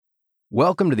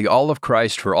Welcome to the All of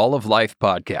Christ for All of Life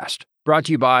podcast, brought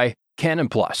to you by Canon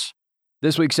Plus.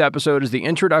 This week's episode is the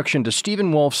introduction to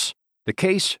Stephen Wolfe's The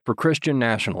Case for Christian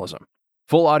Nationalism.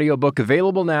 Full audiobook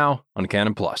available now on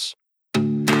Canon Plus.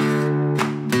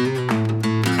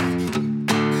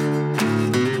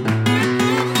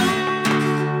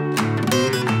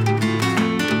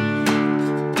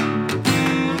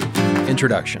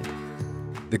 Introduction.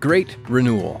 The Great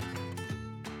Renewal.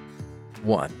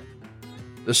 1.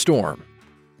 The Storm.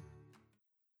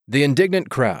 The indignant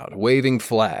crowd, waving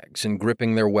flags and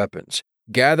gripping their weapons,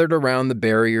 gathered around the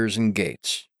barriers and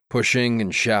gates, pushing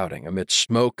and shouting amidst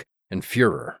smoke and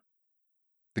furor.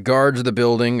 The guards of the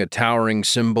building, a towering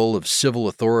symbol of civil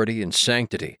authority and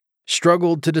sanctity,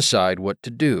 struggled to decide what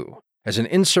to do, as an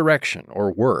insurrection,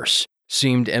 or worse,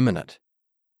 seemed imminent.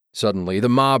 Suddenly, the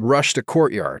mob rushed a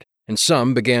courtyard, and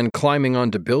some began climbing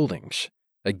onto buildings.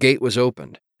 A gate was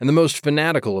opened, and the most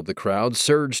fanatical of the crowd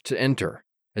surged to enter,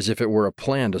 as if it were a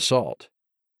planned assault.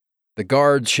 The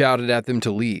guards shouted at them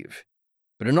to leave,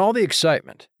 but in all the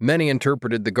excitement, many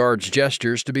interpreted the guards'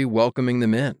 gestures to be welcoming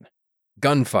them in.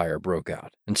 Gunfire broke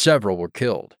out, and several were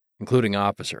killed, including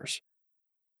officers.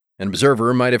 An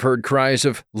observer might have heard cries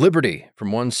of liberty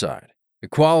from one side,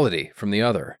 equality from the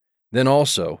other, then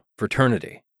also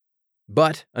fraternity.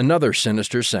 But another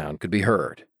sinister sound could be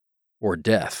heard, or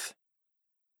death.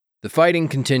 The fighting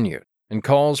continued, and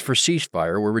calls for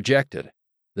ceasefire were rejected.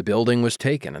 The building was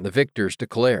taken, and the victors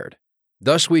declared,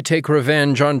 "Thus we take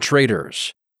revenge on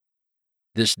traitors."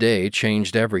 This day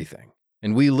changed everything,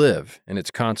 and we live in its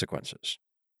consequences.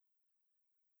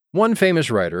 One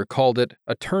famous writer called it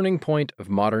a turning point of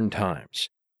modern times.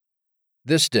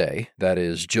 This day, that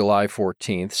is, July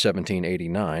 14th,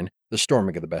 1789, the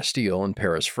storming of the Bastille in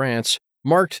Paris, France,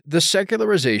 marked the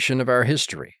secularization of our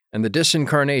history and the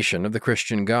disincarnation of the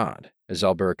Christian God, as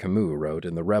Albert Camus wrote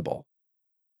in The Rebel.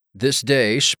 This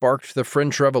day sparked the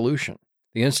French Revolution,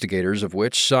 the instigators of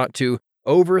which sought to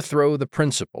overthrow the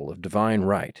principle of divine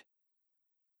right.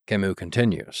 Camus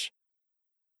continues,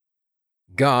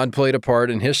 God played a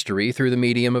part in history through the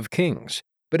medium of kings,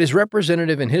 but his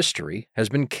representative in history has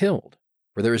been killed,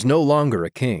 for there is no longer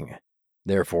a king.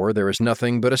 Therefore, there is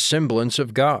nothing but a semblance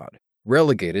of God,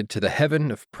 relegated to the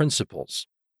heaven of principles.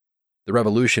 The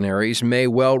revolutionaries may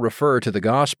well refer to the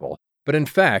gospel, but in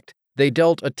fact, they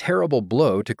dealt a terrible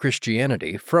blow to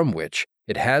Christianity from which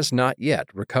it has not yet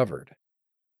recovered.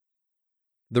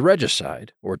 The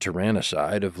regicide, or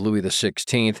tyrannicide, of Louis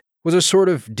XVI was a sort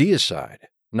of deicide,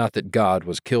 not that God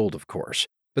was killed, of course,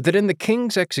 but that in the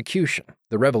king's execution,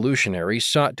 the revolutionaries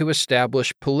sought to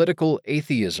establish political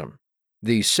atheism.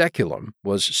 The saeculum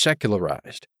was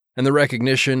secularized, and the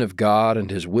recognition of God and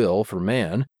his will for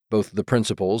man, both the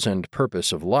principles and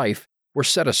purpose of life, were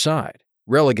set aside,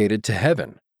 relegated to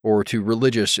heaven, or to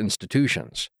religious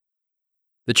institutions.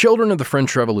 The children of the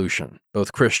French Revolution,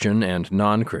 both Christian and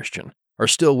non-Christian, are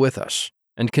still with us,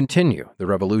 and continue the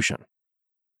revolution.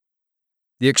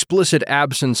 The explicit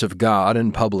absence of God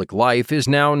in public life is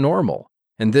now normal,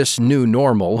 and this new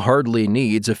normal hardly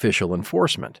needs official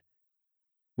enforcement.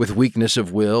 With weakness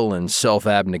of will and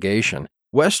self-abnegation,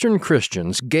 Western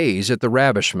Christians gaze at the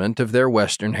ravishment of their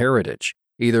Western heritage,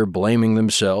 either blaming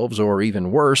themselves or,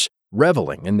 even worse,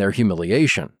 reveling in their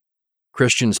humiliation.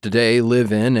 Christians today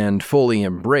live in and fully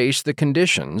embrace the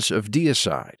conditions of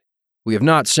deicide. We have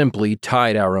not simply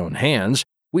tied our own hands,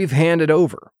 we've handed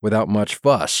over, without much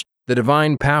fuss, the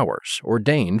divine powers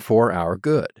ordained for our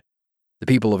good. The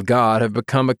people of God have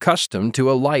become accustomed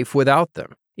to a life without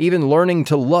them, even learning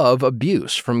to love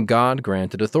abuse from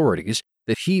God-granted authorities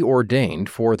that he ordained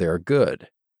for their good.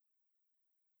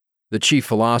 The chief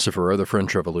philosopher of the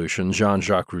French Revolution,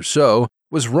 Jean-Jacques Rousseau,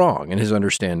 was wrong in his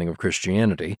understanding of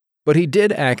Christianity, but he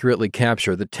did accurately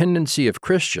capture the tendency of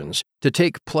Christians to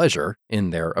take pleasure in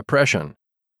their oppression.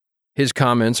 His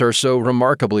comments are so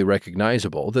remarkably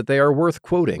recognizable that they are worth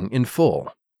quoting in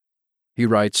full. He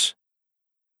writes,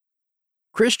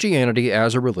 Christianity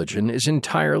as a religion is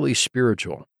entirely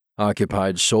spiritual,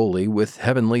 occupied solely with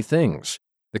heavenly things.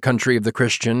 The country of the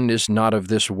Christian is not of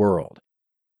this world.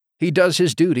 He does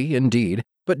his duty, indeed,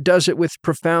 but does it with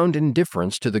profound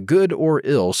indifference to the good or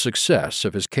ill success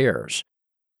of his cares.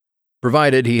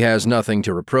 Provided he has nothing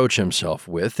to reproach himself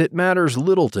with, it matters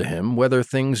little to him whether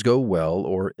things go well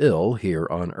or ill here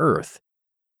on earth.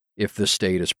 If the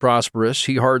state is prosperous,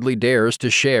 he hardly dares to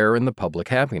share in the public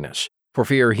happiness, for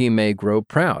fear he may grow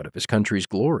proud of his country's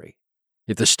glory.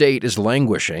 If the state is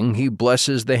languishing, he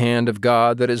blesses the hand of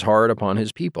God that is hard upon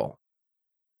his people.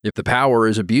 If the power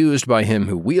is abused by him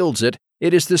who wields it,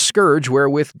 it is the scourge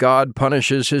wherewith God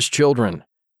punishes his children.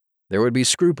 There would be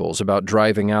scruples about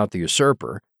driving out the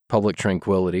usurper, public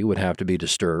tranquility would have to be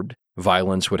disturbed,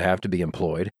 violence would have to be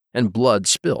employed, and blood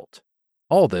spilt.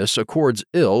 All this accords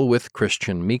ill with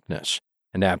Christian meekness.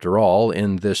 And after all,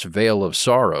 in this vale of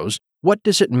sorrows, what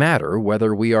does it matter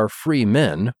whether we are free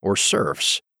men or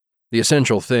serfs? The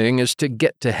essential thing is to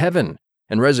get to heaven,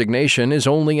 and resignation is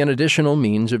only an additional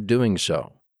means of doing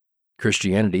so.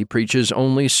 Christianity preaches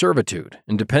only servitude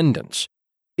and dependence.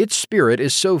 Its spirit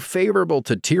is so favorable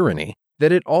to tyranny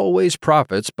that it always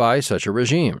profits by such a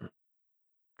regime.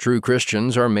 True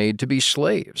Christians are made to be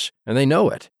slaves, and they know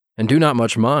it, and do not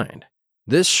much mind.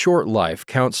 This short life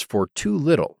counts for too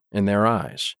little in their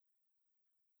eyes.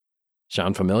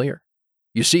 Sound familiar?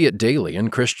 You see it daily in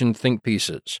Christian think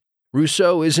pieces.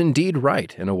 Rousseau is indeed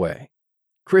right in a way.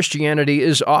 Christianity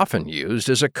is often used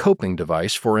as a coping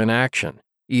device for inaction,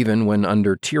 even when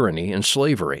under tyranny and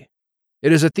slavery.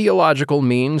 It is a theological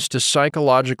means to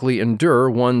psychologically endure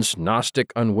one's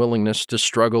Gnostic unwillingness to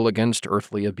struggle against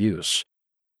earthly abuse.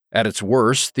 At its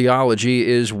worst, theology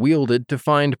is wielded to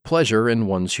find pleasure in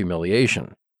one's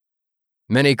humiliation.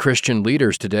 Many Christian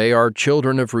leaders today are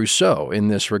children of Rousseau in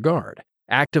this regard,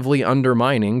 actively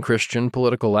undermining Christian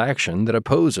political action that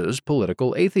opposes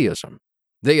political atheism.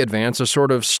 They advance a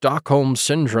sort of Stockholm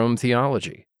Syndrome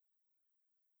theology.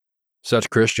 Such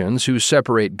Christians who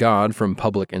separate God from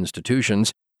public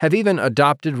institutions have even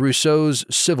adopted Rousseau's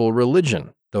civil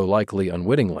religion, though likely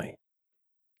unwittingly.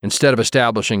 Instead of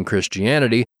establishing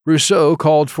Christianity, Rousseau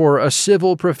called for a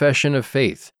civil profession of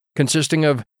faith, consisting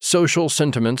of social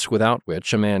sentiments without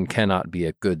which a man cannot be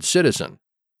a good citizen.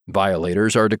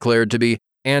 Violators are declared to be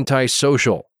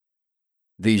antisocial.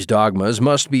 These dogmas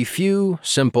must be few,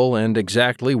 simple, and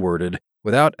exactly worded,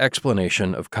 without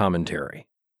explanation of commentary.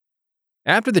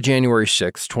 After the January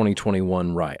 6,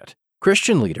 2021 riot,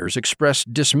 Christian leaders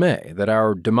expressed dismay that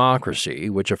our democracy,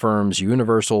 which affirms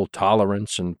universal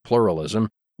tolerance and pluralism,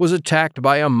 was attacked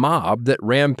by a mob that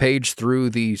rampaged through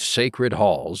the sacred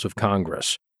halls of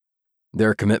Congress.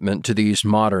 Their commitment to these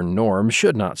modern norms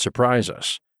should not surprise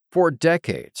us. For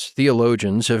decades,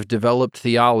 theologians have developed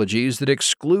theologies that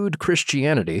exclude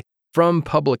Christianity from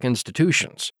public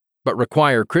institutions, but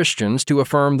require Christians to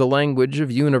affirm the language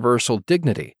of universal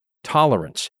dignity,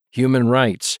 tolerance, human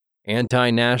rights,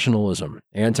 anti-nationalism,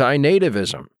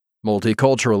 anti-nativism,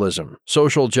 multiculturalism,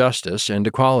 social justice, and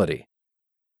equality.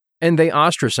 And they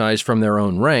ostracize from their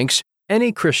own ranks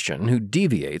any Christian who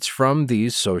deviates from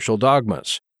these social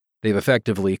dogmas. They've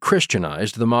effectively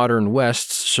Christianized the modern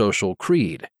West's social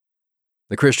creed.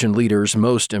 The Christian leaders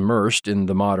most immersed in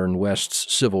the modern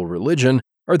West's civil religion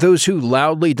are those who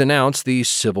loudly denounce the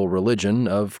civil religion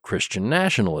of Christian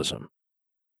nationalism.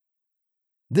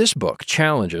 This book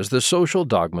challenges the social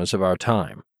dogmas of our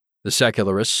time, the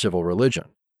secularist civil religion,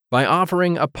 by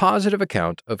offering a positive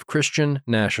account of Christian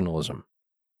nationalism.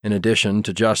 In addition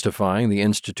to justifying the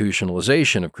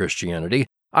institutionalization of Christianity,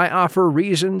 I offer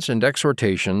reasons and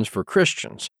exhortations for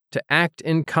Christians to act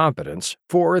in competence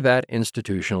for that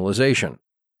institutionalization.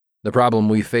 The problem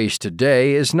we face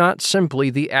today is not simply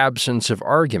the absence of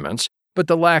arguments, but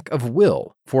the lack of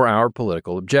will for our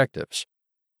political objectives.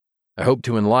 I hope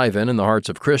to enliven in the hearts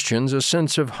of Christians a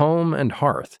sense of home and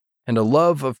hearth, and a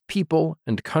love of people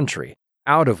and country,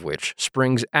 out of which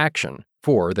springs action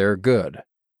for their good.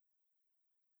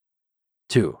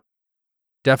 2.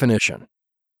 Definition.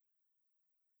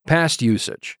 Past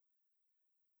usage.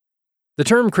 The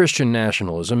term Christian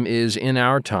nationalism is in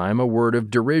our time a word of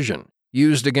derision,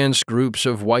 used against groups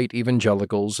of white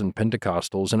evangelicals and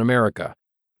Pentecostals in America.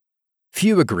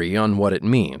 Few agree on what it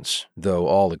means, though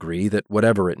all agree that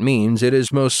whatever it means, it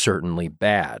is most certainly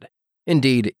bad.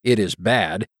 Indeed, it is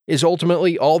bad is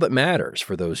ultimately all that matters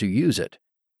for those who use it.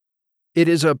 It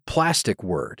is a plastic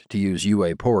word, to use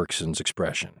U.A. Porkson's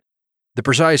expression. The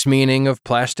precise meaning of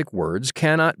plastic words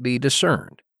cannot be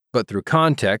discerned, but through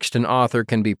context an author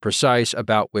can be precise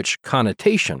about which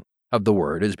connotation of the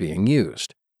word is being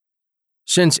used.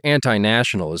 Since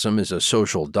anti-nationalism is a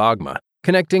social dogma,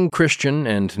 connecting Christian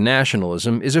and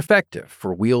nationalism is effective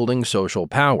for wielding social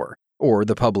power or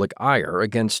the public ire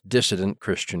against dissident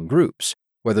Christian groups,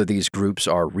 whether these groups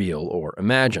are real or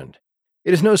imagined.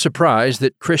 It is no surprise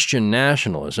that Christian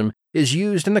nationalism is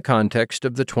used in the context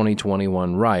of the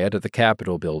 2021 riot at the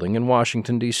Capitol building in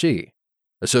Washington, D.C.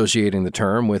 Associating the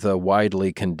term with a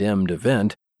widely condemned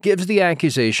event gives the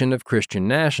accusation of Christian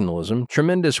nationalism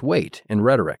tremendous weight in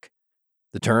rhetoric.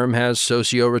 The term has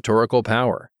socio-rhetorical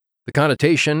power. The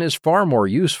connotation is far more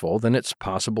useful than its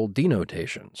possible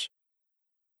denotations.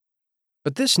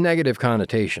 But this negative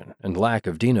connotation and lack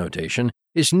of denotation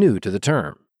is new to the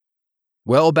term.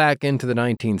 Well back into the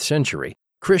 19th century,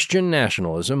 Christian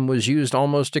nationalism was used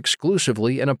almost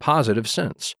exclusively in a positive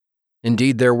sense.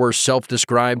 Indeed, there were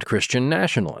self-described Christian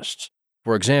nationalists.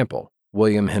 For example,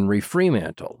 William Henry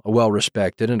Fremantle, a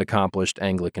well-respected and accomplished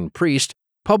Anglican priest,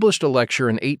 published a lecture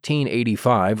in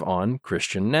 1885 on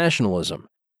Christian nationalism.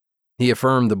 He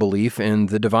affirmed the belief in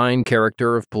the divine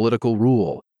character of political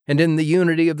rule and in the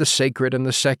unity of the sacred and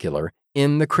the secular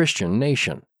in the Christian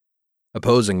nation.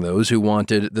 Opposing those who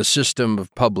wanted the system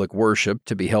of public worship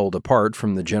to be held apart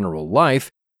from the general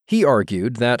life, he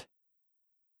argued that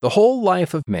the whole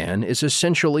life of man is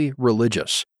essentially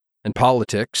religious, and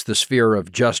politics, the sphere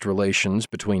of just relations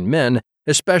between men,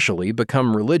 especially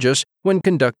become religious when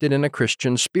conducted in a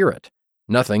Christian spirit.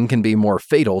 Nothing can be more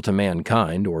fatal to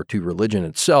mankind or to religion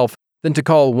itself than to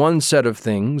call one set of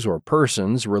things or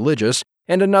persons religious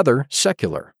and another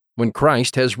secular, when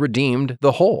Christ has redeemed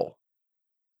the whole.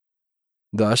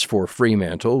 Thus, for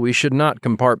Fremantle, we should not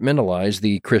compartmentalize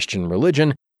the Christian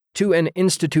religion to an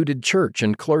instituted church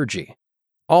and clergy.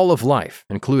 All of life,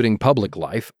 including public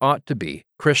life, ought to be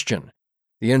Christian.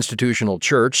 The institutional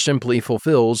church simply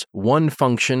fulfills one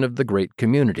function of the great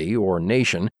community or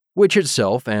nation, which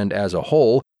itself and as a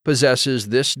whole possesses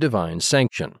this divine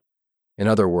sanction. In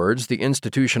other words, the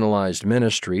institutionalized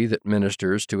ministry that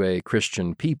ministers to a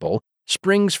Christian people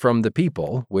springs from the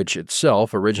people, which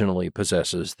itself originally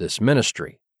possesses this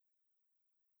ministry.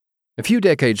 A few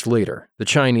decades later, the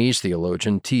Chinese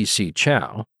theologian T.C.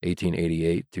 Chow,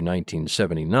 1888 to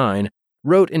 1979,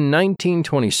 wrote in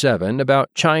 1927 about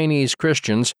Chinese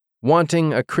Christians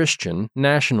wanting a Christian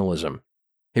nationalism.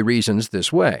 He reasons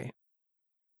this way: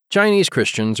 Chinese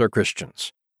Christians are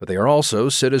Christians, but they are also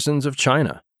citizens of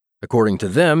China. According to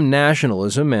them,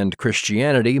 nationalism and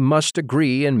Christianity must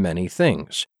agree in many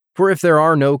things. For if there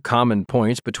are no common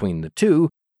points between the two,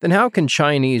 then how can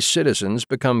Chinese citizens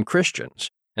become Christians,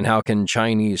 and how can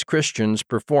Chinese Christians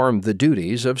perform the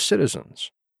duties of citizens?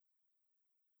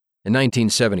 In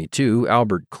 1972,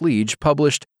 Albert Cleage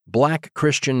published Black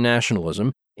Christian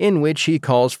Nationalism, in which he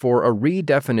calls for a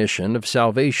redefinition of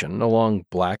salvation along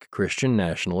Black Christian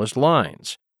nationalist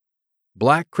lines.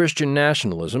 Black Christian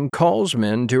nationalism calls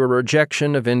men to a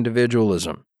rejection of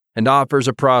individualism and offers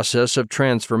a process of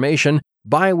transformation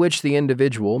by which the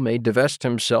individual may divest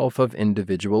himself of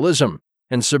individualism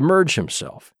and submerge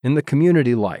himself in the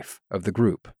community life of the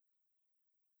group.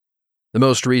 The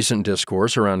most recent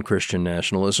discourse around Christian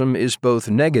nationalism is both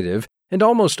negative and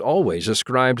almost always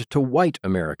ascribed to white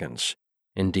Americans.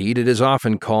 Indeed, it is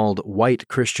often called white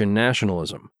Christian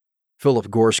nationalism. Philip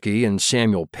Gorski and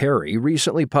Samuel Perry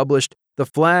recently published The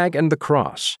Flag and the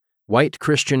Cross: White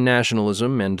Christian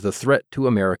Nationalism and the Threat to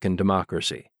American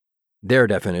Democracy. Their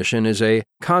definition is a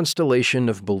constellation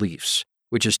of beliefs,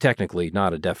 which is technically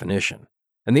not a definition,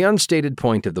 and the unstated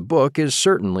point of the book is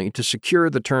certainly to secure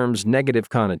the term's negative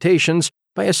connotations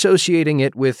by associating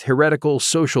it with heretical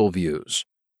social views.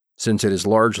 Since it is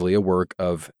largely a work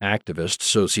of activist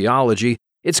sociology,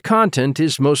 its content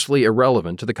is mostly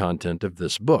irrelevant to the content of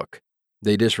this book.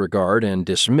 They disregard and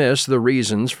dismiss the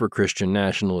reasons for Christian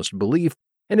nationalist belief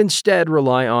and instead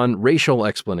rely on racial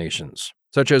explanations,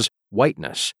 such as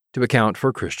whiteness, to account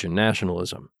for Christian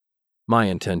nationalism. My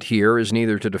intent here is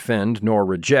neither to defend nor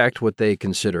reject what they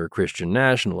consider Christian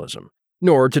nationalism,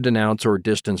 nor to denounce or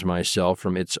distance myself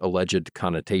from its alleged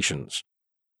connotations.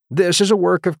 This is a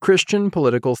work of Christian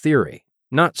political theory,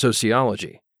 not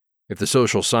sociology. If the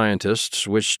social scientists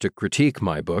wish to critique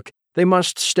my book, they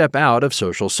must step out of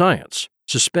social science,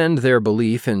 suspend their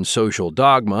belief in social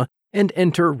dogma, and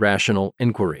enter rational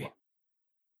inquiry.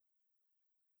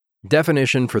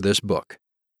 Definition for this book.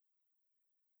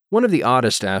 One of the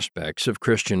oddest aspects of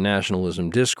Christian nationalism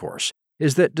discourse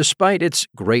is that despite its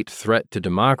great threat to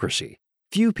democracy,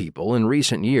 few people in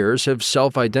recent years have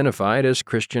self-identified as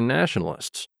Christian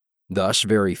nationalists. Thus,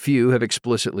 very few have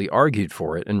explicitly argued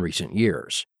for it in recent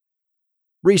years.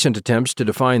 Recent attempts to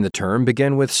define the term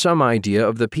begin with some idea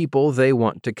of the people they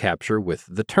want to capture with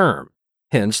the term.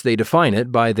 Hence, they define it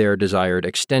by their desired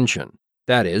extension,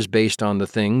 that is, based on the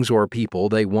things or people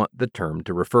they want the term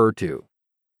to refer to.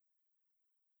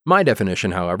 My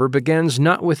definition, however, begins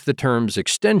not with the term's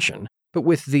extension, but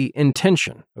with the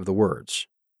intention of the words.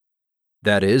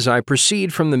 That is, I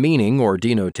proceed from the meaning or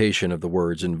denotation of the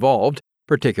words involved,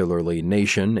 particularly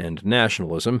nation and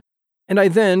nationalism, and I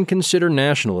then consider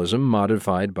nationalism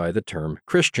modified by the term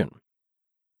Christian.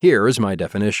 Here is my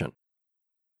definition.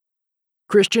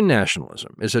 Christian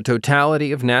nationalism is a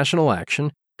totality of national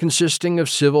action consisting of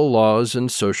civil laws and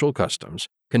social customs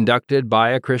conducted by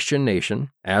a Christian nation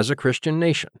as a Christian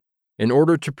nation in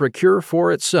order to procure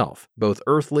for itself both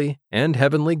earthly and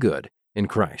heavenly good in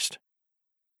Christ.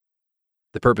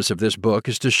 The purpose of this book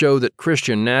is to show that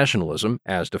Christian nationalism,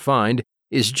 as defined,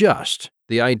 is just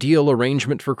the ideal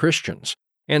arrangement for Christians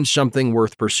and something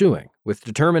worth pursuing with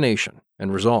determination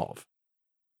and resolve.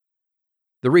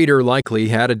 The reader likely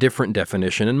had a different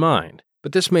definition in mind,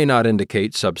 but this may not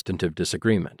indicate substantive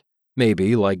disagreement.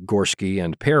 Maybe, like Gorski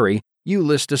and Perry, you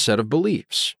list a set of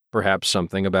beliefs, perhaps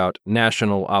something about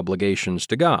national obligations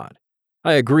to God.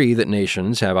 I agree that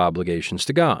nations have obligations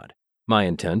to God. My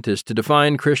intent is to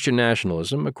define Christian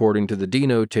nationalism according to the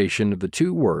denotation of the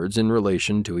two words in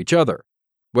relation to each other.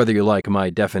 Whether you like my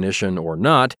definition or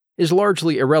not is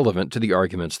largely irrelevant to the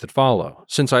arguments that follow,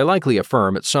 since I likely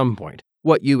affirm at some point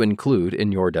what you include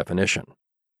in your definition.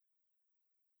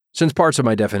 Since parts of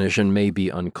my definition may be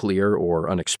unclear or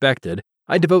unexpected,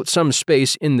 I devote some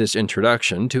space in this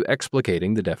introduction to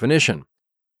explicating the definition.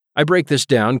 I break this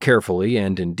down carefully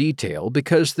and in detail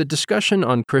because the discussion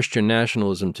on Christian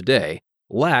nationalism today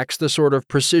lacks the sort of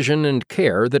precision and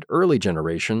care that early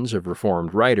generations of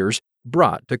Reformed writers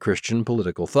brought to Christian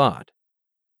political thought.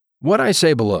 What I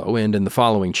say below and in the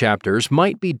following chapters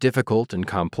might be difficult and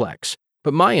complex,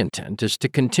 but my intent is to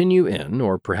continue in,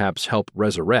 or perhaps help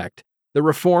resurrect, the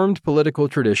Reformed political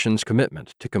tradition's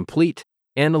commitment to complete,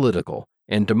 analytical,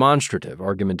 and demonstrative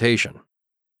argumentation.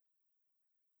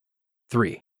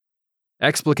 3.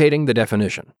 Explicating the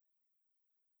definition.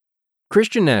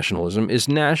 Christian nationalism is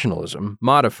nationalism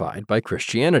modified by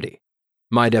Christianity.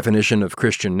 My definition of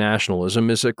Christian nationalism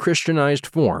is a Christianized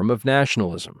form of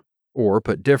nationalism, or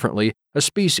put differently, a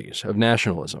species of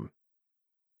nationalism.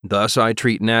 Thus, I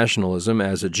treat nationalism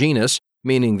as a genus,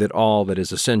 meaning that all that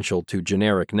is essential to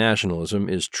generic nationalism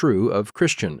is true of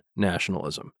Christian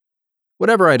nationalism.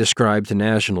 Whatever I describe to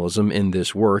nationalism in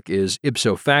this work is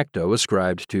ipso facto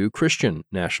ascribed to Christian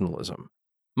nationalism.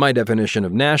 My definition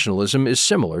of nationalism is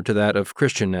similar to that of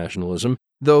Christian nationalism,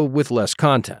 though with less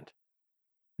content.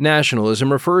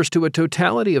 Nationalism refers to a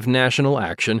totality of national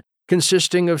action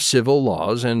consisting of civil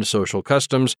laws and social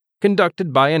customs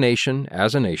conducted by a nation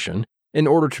as a nation in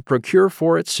order to procure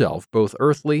for itself both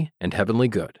earthly and heavenly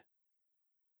good.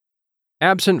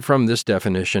 Absent from this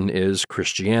definition is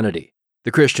Christianity,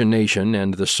 the Christian nation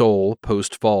and the sole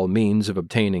post-fall means of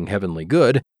obtaining heavenly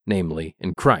good, namely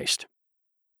in Christ.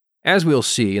 As we'll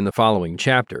see in the following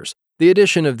chapters, the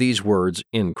addition of these words,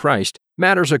 in Christ,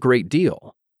 matters a great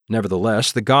deal.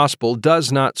 Nevertheless, the gospel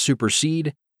does not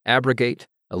supersede, abrogate,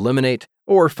 eliminate,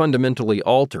 or fundamentally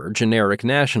alter generic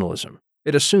nationalism.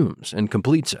 It assumes and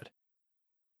completes it.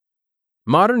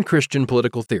 Modern Christian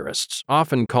political theorists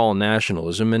often call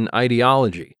nationalism an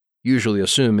ideology, usually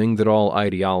assuming that all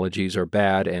ideologies are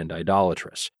bad and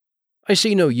idolatrous. I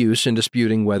see no use in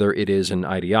disputing whether it is an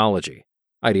ideology.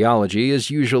 Ideology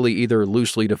is usually either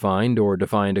loosely defined or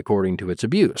defined according to its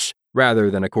abuse,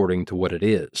 rather than according to what it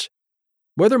is.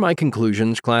 Whether my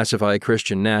conclusions classify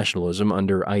Christian nationalism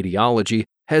under ideology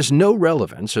has no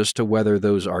relevance as to whether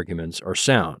those arguments are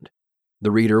sound.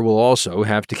 The reader will also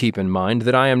have to keep in mind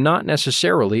that I am not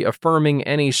necessarily affirming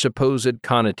any supposed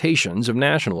connotations of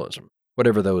nationalism,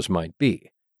 whatever those might be,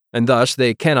 and thus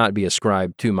they cannot be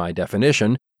ascribed to my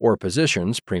definition or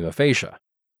positions prima facie.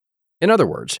 In other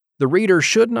words, the reader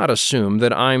should not assume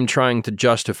that I'm trying to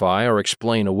justify or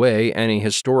explain away any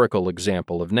historical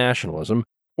example of nationalism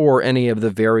or any of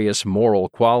the various moral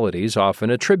qualities often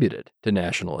attributed to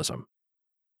nationalism.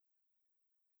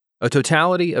 A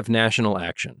totality of national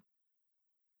action.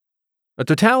 A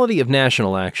totality of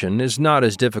national action is not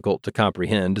as difficult to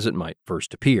comprehend as it might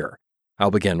first appear.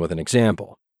 I'll begin with an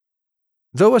example.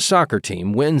 Though a soccer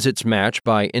team wins its match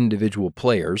by individual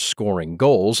players scoring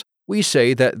goals, we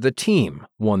say that the team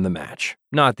won the match,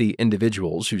 not the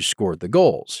individuals who scored the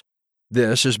goals.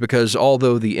 This is because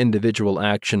although the individual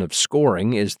action of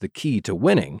scoring is the key to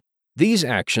winning, these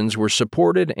actions were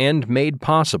supported and made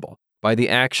possible by the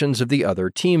actions of the other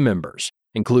team members,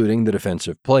 including the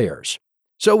defensive players.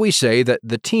 So we say that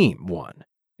the team won,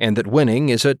 and that winning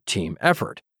is a team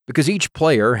effort, because each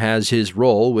player has his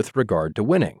role with regard to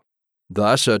winning.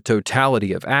 Thus, a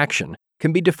totality of action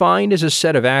can be defined as a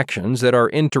set of actions that are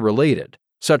interrelated,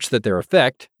 such that their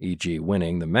effect, e.g.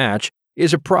 winning the match,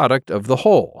 is a product of the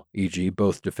whole, e.g.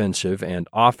 both defensive and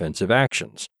offensive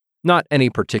actions, not any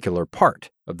particular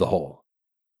part of the whole.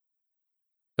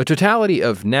 A totality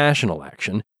of national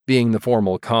action, being the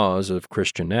formal cause of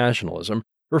Christian nationalism,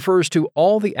 refers to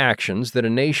all the actions that a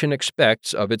nation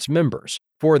expects of its members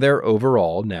for their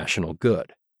overall national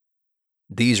good.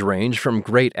 These range from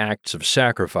great acts of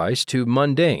sacrifice to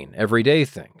mundane, everyday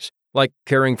things, like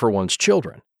caring for one's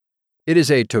children. It is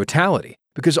a totality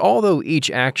because although each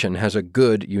action has a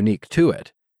good unique to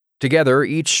it, together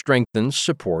each strengthens,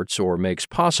 supports, or makes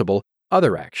possible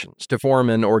other actions to form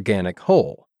an organic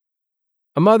whole.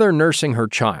 A mother nursing her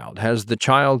child has the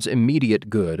child's immediate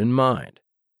good in mind,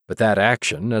 but that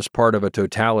action, as part of a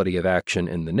totality of action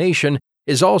in the nation,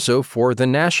 is also for the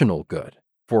national good,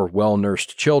 for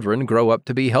well-nursed children grow up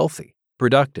to be healthy,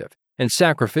 productive, and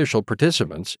sacrificial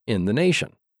participants in the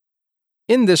nation.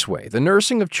 In this way, the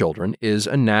nursing of children is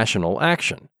a national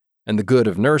action, and the good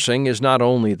of nursing is not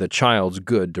only the child's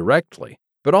good directly,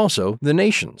 but also the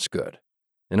nation's good.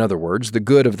 In other words, the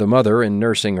good of the mother in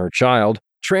nursing her child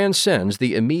transcends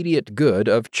the immediate good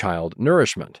of child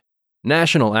nourishment.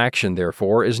 National action,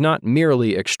 therefore, is not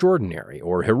merely extraordinary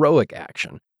or heroic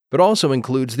action, but also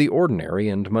includes the ordinary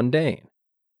and mundane.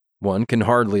 One can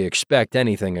hardly expect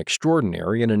anything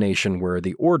extraordinary in a nation where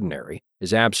the ordinary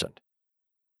is absent.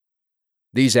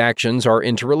 These actions are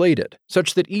interrelated,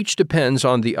 such that each depends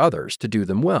on the others to do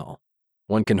them well.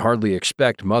 One can hardly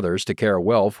expect mothers to care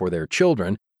well for their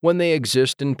children when they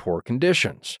exist in poor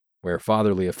conditions, where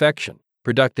fatherly affection,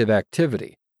 productive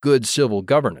activity, good civil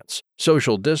governance,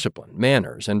 social discipline,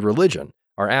 manners, and religion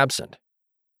are absent.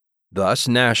 Thus,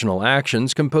 national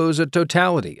actions compose a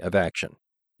totality of action,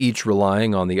 each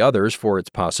relying on the others for its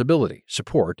possibility,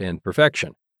 support, and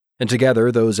perfection, and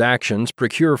together those actions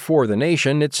procure for the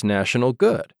nation its national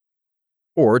good.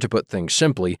 Or, to put things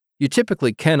simply, you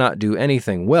typically cannot do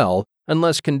anything well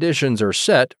unless conditions are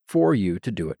set for you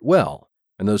to do it well,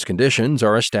 and those conditions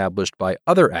are established by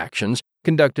other actions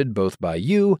conducted both by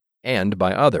you and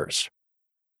by others.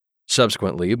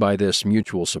 Subsequently, by this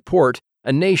mutual support,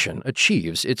 a nation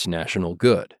achieves its national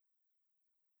good.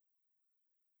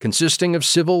 Consisting of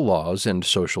civil laws and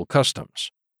social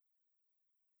customs.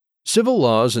 Civil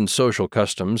laws and social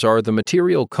customs are the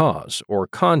material cause or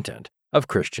content of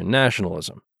Christian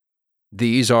nationalism.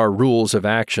 These are rules of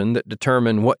action that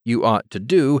determine what you ought to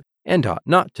do and ought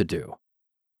not to do.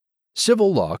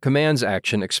 Civil law commands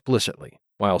action explicitly,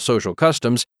 while social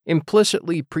customs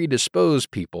implicitly predispose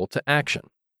people to action.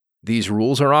 These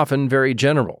rules are often very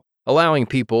general, allowing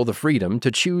people the freedom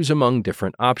to choose among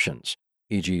different options,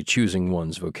 e.g., choosing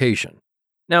one's vocation.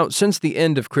 Now, since the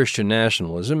end of Christian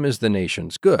nationalism is the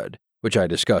nation's good, which I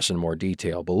discuss in more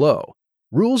detail below,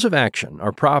 rules of action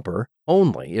are proper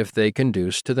only if they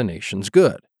conduce to the nation's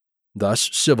good. Thus,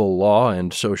 civil law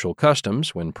and social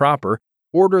customs, when proper,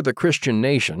 order the Christian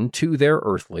nation to their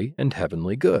earthly and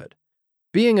heavenly good.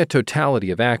 Being a totality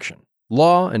of action,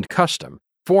 law and custom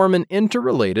form an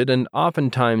interrelated and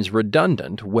oftentimes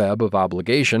redundant web of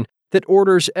obligation that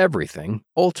orders everything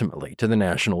ultimately to the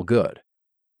national good.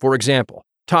 For example,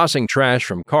 tossing trash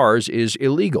from cars is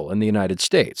illegal in the United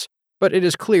States, but it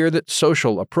is clear that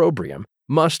social opprobrium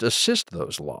must assist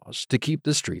those laws to keep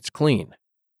the streets clean.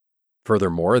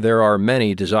 Furthermore, there are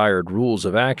many desired rules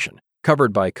of action,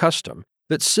 covered by custom,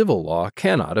 that civil law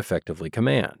cannot effectively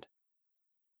command.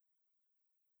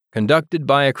 Conducted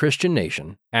by a Christian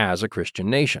nation as a Christian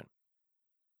nation.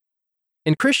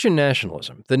 In Christian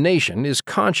nationalism, the nation is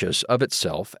conscious of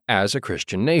itself as a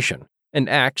Christian nation and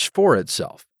acts for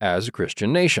itself as a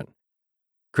Christian nation.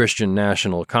 Christian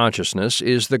national consciousness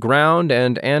is the ground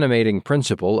and animating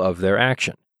principle of their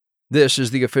action. This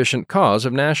is the efficient cause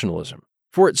of nationalism,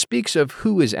 for it speaks of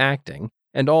who is acting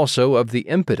and also of the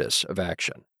impetus of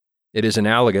action. It is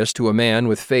analogous to a man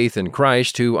with faith in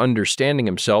Christ who, understanding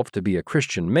himself to be a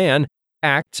Christian man,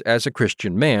 acts as a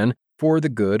Christian man for the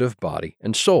good of body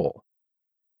and soul.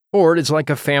 Or it is like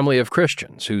a family of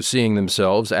Christians who, seeing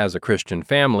themselves as a Christian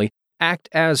family, act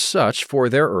as such for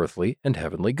their earthly and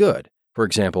heavenly good, for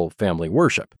example, family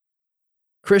worship.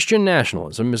 Christian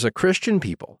nationalism is a Christian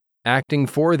people acting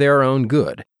for their own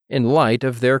good in light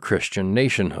of their Christian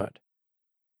nationhood.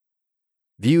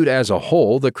 Viewed as a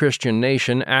whole, the Christian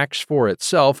nation acts for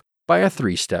itself by a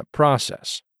three-step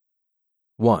process.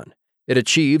 1. It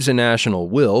achieves a national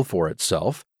will for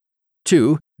itself.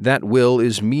 2. That will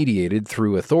is mediated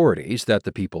through authorities that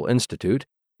the people institute.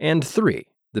 And 3.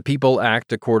 The people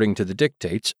act according to the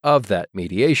dictates of that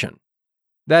mediation.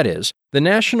 That is, the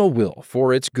national will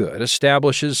for its good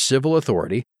establishes civil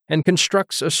authority and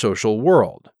constructs a social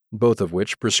world, both of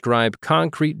which prescribe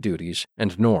concrete duties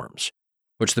and norms,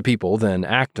 which the people then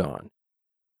act on.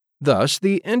 Thus,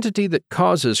 the entity that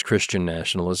causes Christian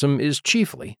nationalism is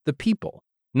chiefly the people,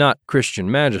 not Christian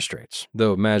magistrates,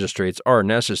 though magistrates are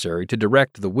necessary to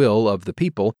direct the will of the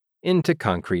people into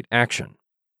concrete action.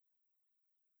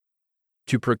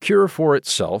 To procure for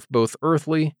itself both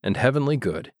earthly and heavenly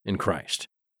good in Christ.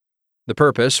 The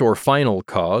purpose or final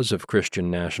cause of Christian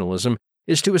nationalism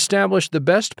is to establish the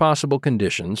best possible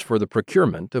conditions for the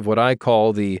procurement of what I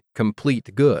call the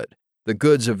complete good, the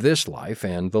goods of this life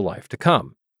and the life to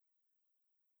come.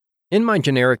 In my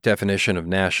generic definition of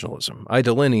nationalism, I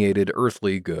delineated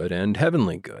earthly good and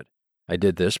heavenly good. I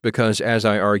did this because, as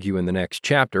I argue in the next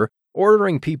chapter,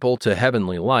 ordering people to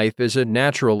heavenly life is a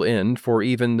natural end for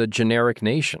even the generic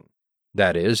nation.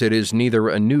 That is, it is neither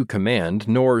a new command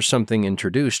nor something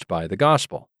introduced by the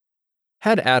gospel.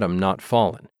 Had Adam not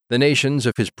fallen, the nations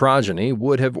of his progeny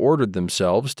would have ordered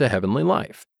themselves to heavenly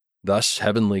life. Thus,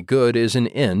 heavenly good is an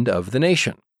end of the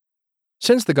nation.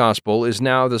 Since the gospel is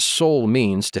now the sole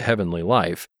means to heavenly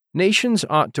life, nations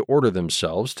ought to order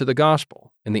themselves to the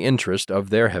gospel in the interest of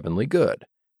their heavenly good.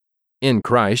 In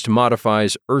Christ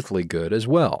modifies earthly good as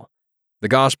well. The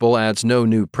gospel adds no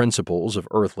new principles of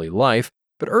earthly life,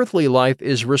 but earthly life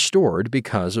is restored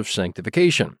because of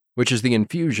sanctification, which is the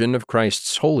infusion of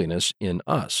Christ's holiness in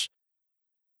us.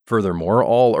 Furthermore,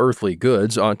 all earthly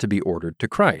goods ought to be ordered to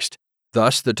Christ.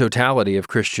 Thus, the totality of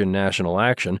Christian national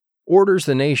action orders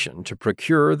the nation to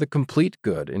procure the complete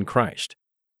good in Christ.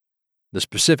 The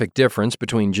specific difference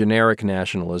between generic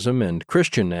nationalism and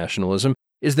Christian nationalism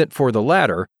is that for the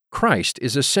latter, Christ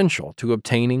is essential to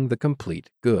obtaining the complete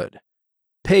good.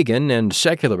 Pagan and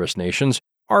secularist nations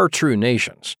are true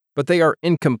nations, but they are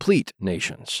incomplete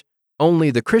nations.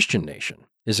 Only the Christian nation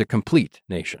is a complete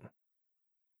nation.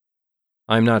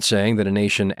 I am not saying that a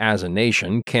nation as a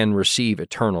nation can receive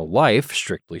eternal life,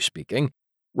 strictly speaking.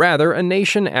 Rather, a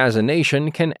nation as a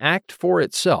nation can act for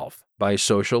itself by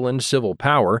social and civil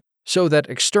power so that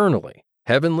externally,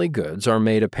 heavenly goods are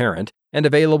made apparent and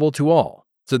available to all,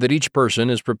 so that each person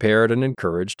is prepared and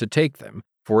encouraged to take them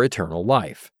for eternal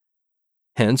life.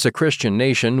 Hence, a Christian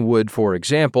nation would, for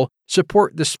example,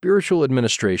 support the spiritual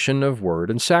administration of word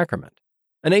and sacrament.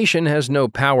 A nation has no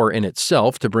power in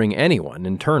itself to bring anyone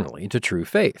internally to true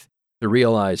faith, to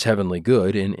realize heavenly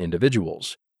good in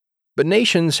individuals. But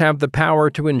nations have the power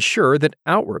to ensure that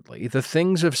outwardly the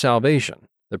things of salvation,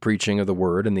 the preaching of the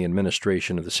word and the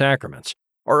administration of the sacraments,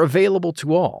 are available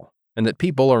to all, and that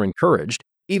people are encouraged,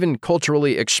 even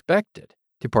culturally expected,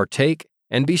 to partake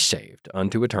and be saved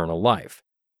unto eternal life.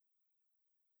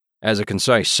 As a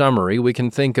concise summary, we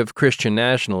can think of Christian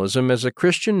nationalism as a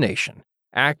Christian nation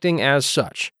acting as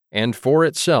such and for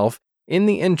itself in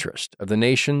the interest of the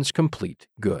nation's complete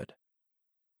good.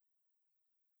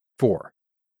 4.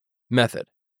 Method.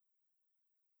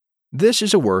 This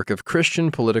is a work of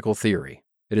Christian political theory.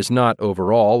 It is not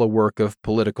overall a work of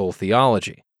political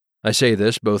theology. I say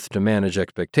this both to manage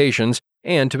expectations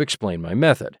and to explain my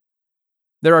method.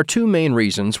 There are two main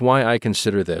reasons why I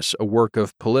consider this a work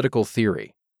of political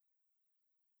theory.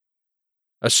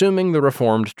 Assuming the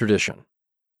Reformed tradition.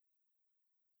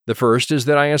 The first is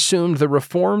that I assumed the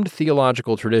Reformed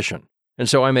theological tradition, and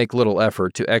so I make little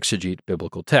effort to exegete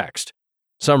biblical text.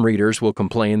 Some readers will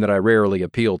complain that I rarely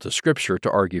appeal to Scripture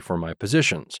to argue for my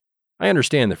positions. I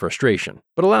understand the frustration,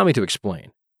 but allow me to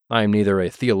explain. I am neither a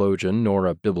theologian nor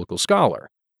a biblical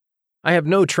scholar. I have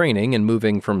no training in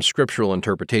moving from scriptural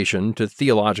interpretation to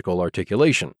theological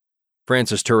articulation.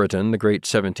 Francis Turretin, the great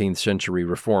 17th century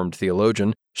Reformed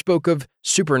theologian, spoke of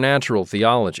supernatural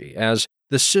theology as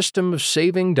the system of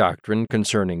saving doctrine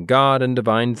concerning God and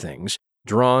divine things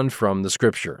drawn from the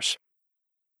Scriptures.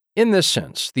 In this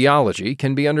sense, theology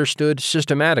can be understood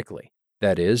systematically,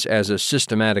 that is, as a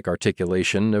systematic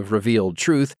articulation of revealed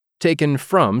truth taken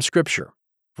from Scripture,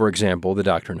 for example, the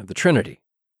doctrine of the Trinity.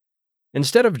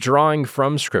 Instead of drawing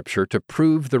from Scripture to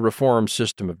prove the Reformed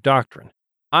system of doctrine,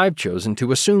 I've chosen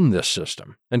to assume this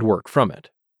system and work from it.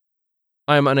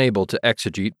 I am unable to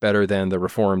exegete better than the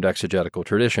Reformed exegetical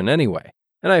tradition anyway,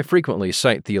 and I frequently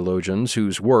cite theologians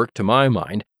whose work, to my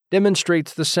mind,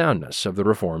 demonstrates the soundness of the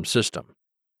Reformed system.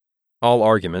 All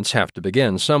arguments have to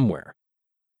begin somewhere.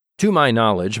 To my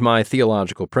knowledge, my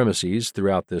theological premises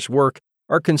throughout this work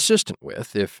are consistent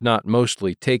with, if not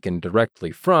mostly taken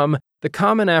directly from, the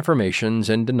common affirmations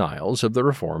and denials of the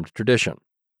Reformed tradition.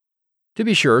 To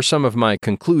be sure, some of my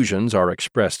conclusions are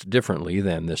expressed differently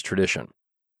than this tradition.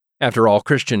 After all,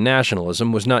 Christian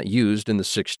nationalism was not used in the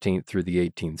 16th through the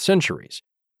 18th centuries,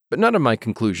 but none of my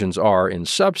conclusions are, in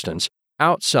substance,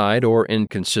 outside or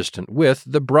inconsistent with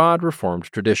the broad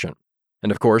Reformed tradition.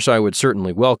 And of course, I would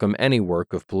certainly welcome any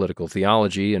work of political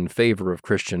theology in favor of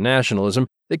Christian nationalism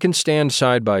that can stand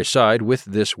side by side with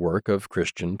this work of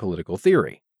Christian political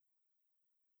theory.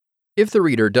 If the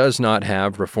reader does not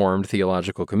have Reformed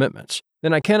theological commitments,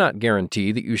 then I cannot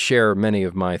guarantee that you share many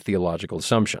of my theological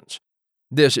assumptions.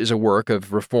 This is a work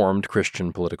of Reformed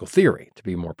Christian political theory, to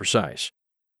be more precise.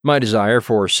 My desire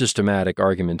for systematic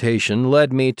argumentation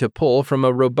led me to pull from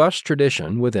a robust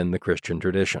tradition within the Christian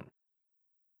tradition.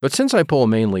 But since I pull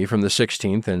mainly from the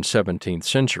 16th and 17th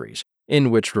centuries,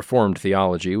 in which Reformed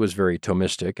theology was very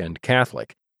Thomistic and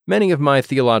Catholic, many of my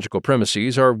theological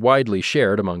premises are widely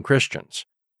shared among Christians.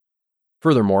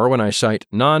 Furthermore, when I cite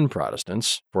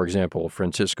non-Protestants, for example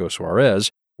Francisco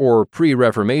Suarez, or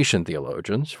pre-Reformation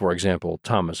theologians, for example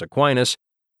Thomas Aquinas,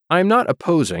 I am not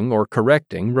opposing or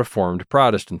correcting Reformed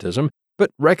Protestantism, but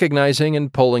recognizing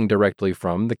and pulling directly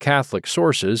from the Catholic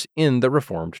sources in the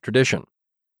Reformed tradition.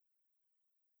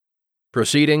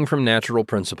 Proceeding from natural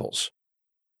principles.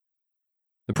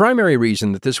 The primary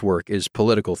reason that this work is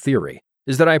political theory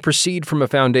is that I proceed from a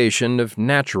foundation of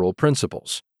natural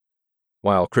principles.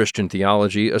 While Christian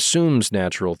theology assumes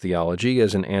natural theology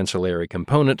as an ancillary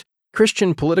component,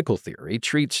 Christian political theory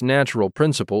treats natural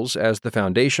principles as the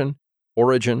foundation,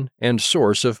 origin, and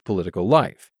source of political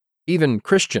life, even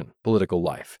Christian political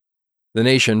life. The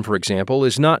nation, for example,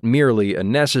 is not merely a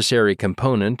necessary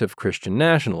component of Christian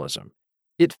nationalism.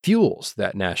 It fuels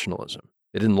that nationalism.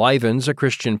 It enlivens a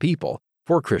Christian people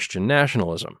for Christian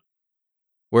nationalism.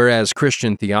 Whereas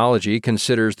Christian theology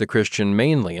considers the Christian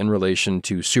mainly in relation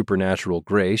to supernatural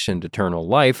grace and eternal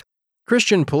life,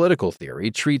 Christian political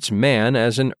theory treats man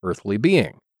as an earthly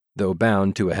being, though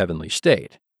bound to a heavenly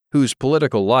state, whose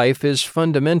political life is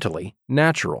fundamentally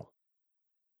natural.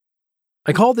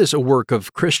 I call this a work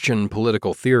of Christian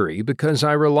political theory because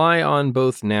I rely on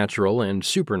both natural and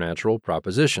supernatural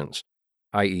propositions,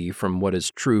 i.e., from what is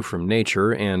true from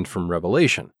nature and from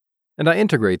revelation, and I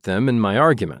integrate them in my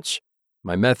arguments.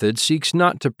 My method seeks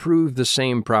not to prove the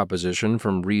same proposition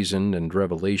from reason and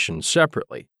revelation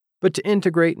separately, but to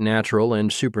integrate natural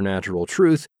and supernatural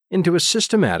truth into a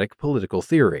systematic political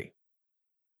theory.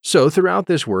 So, throughout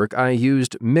this work, I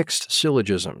used mixed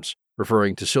syllogisms,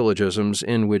 referring to syllogisms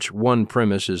in which one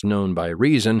premise is known by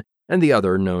reason and the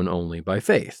other known only by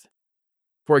faith.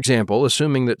 For example,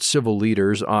 assuming that civil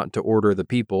leaders ought to order the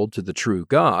people to the true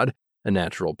God, a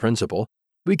natural principle,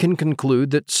 we can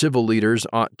conclude that civil leaders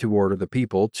ought to order the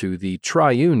people to the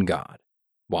triune God.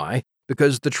 Why?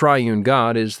 Because the triune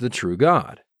God is the true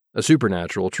God, a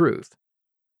supernatural truth.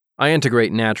 I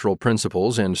integrate natural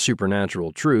principles and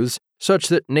supernatural truths such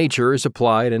that nature is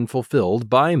applied and fulfilled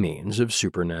by means of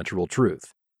supernatural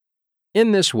truth.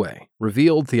 In this way,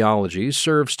 revealed theology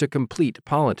serves to complete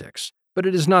politics, but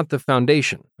it is not the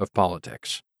foundation of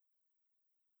politics.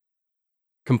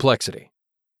 Complexity.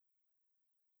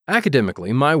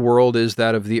 Academically, my world is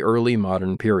that of the early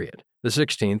modern period, the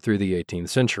 16th through the 18th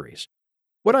centuries.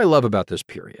 What I love about this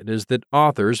period is that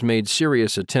authors made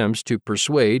serious attempts to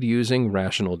persuade using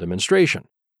rational demonstration,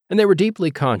 and they were deeply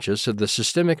conscious of the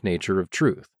systemic nature of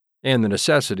truth and the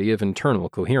necessity of internal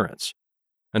coherence.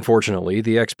 Unfortunately,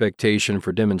 the expectation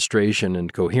for demonstration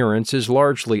and coherence is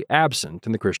largely absent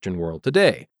in the Christian world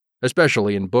today,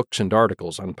 especially in books and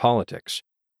articles on politics.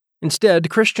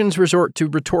 Instead, Christians resort to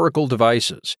rhetorical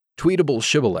devices, tweetable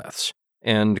shibboleths,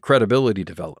 and credibility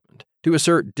development to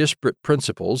assert disparate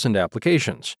principles and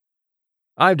applications.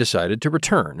 I've decided to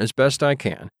return, as best I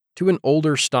can, to an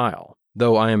older style,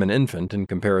 though I am an infant in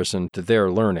comparison to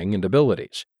their learning and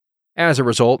abilities. As a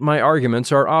result, my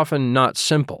arguments are often not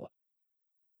simple.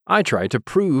 I try to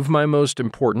prove my most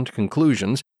important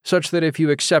conclusions such that if you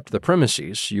accept the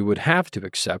premises, you would have to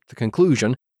accept the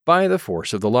conclusion by the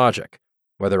force of the logic.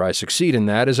 Whether I succeed in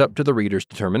that is up to the reader's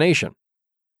determination.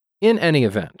 In any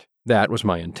event, that was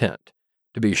my intent.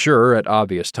 To be sure, at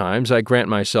obvious times, I grant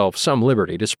myself some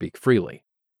liberty to speak freely.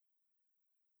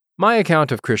 My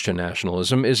account of Christian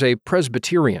nationalism is a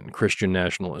Presbyterian Christian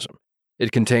nationalism.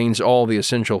 It contains all the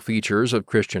essential features of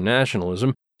Christian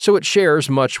nationalism, so it shares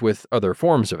much with other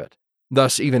forms of it.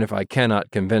 Thus, even if I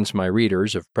cannot convince my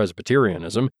readers of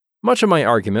Presbyterianism, much of my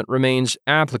argument remains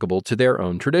applicable to their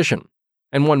own tradition,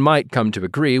 and one might come to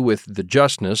agree with the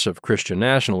justness of Christian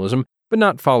nationalism, but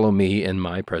not follow me in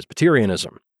my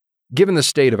Presbyterianism. Given the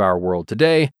state of our world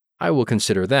today, I will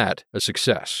consider that a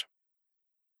success.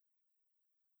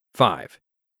 5.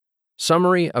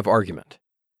 Summary of argument.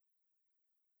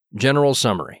 General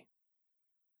summary.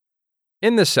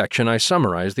 In this section, I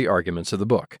summarize the arguments of the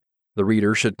book. The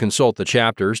reader should consult the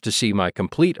chapters to see my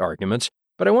complete arguments,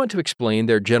 but I want to explain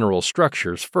their general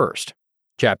structures first.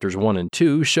 Chapters 1 and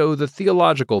 2 show the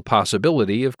theological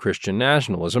possibility of Christian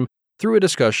nationalism through a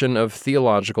discussion of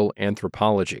theological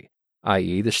anthropology,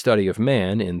 i.e., the study of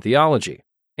man in theology,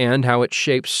 and how it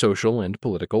shapes social and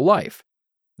political life.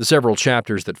 The several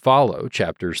chapters that follow,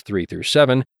 chapters 3 through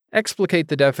 7, explicate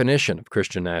the definition of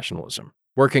Christian nationalism,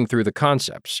 working through the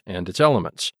concepts and its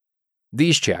elements.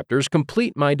 These chapters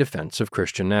complete my defense of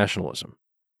Christian nationalism.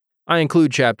 I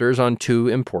include chapters on two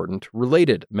important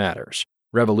related matters,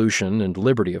 revolution and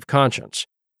liberty of conscience,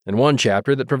 and one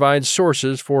chapter that provides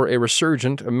sources for a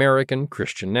resurgent American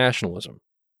Christian nationalism.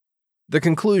 The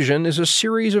conclusion is a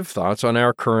series of thoughts on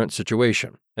our current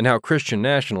situation and how Christian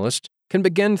nationalists can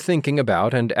begin thinking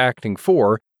about and acting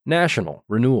for national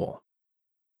renewal.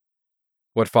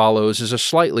 What follows is a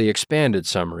slightly expanded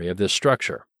summary of this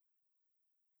structure.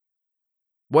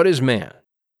 What is man?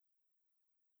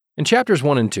 In chapters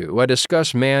 1 and 2, I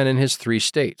discuss man in his three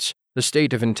states, the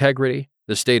state of integrity,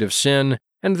 the state of sin,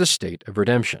 and the state of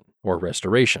redemption, or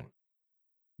restoration.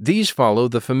 These follow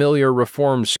the familiar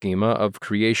reform schema of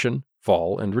creation,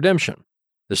 fall, and redemption.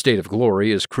 The state of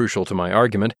glory is crucial to my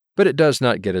argument, but it does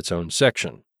not get its own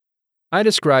section. I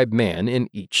describe man in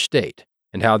each state,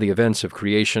 and how the events of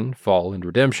creation, fall, and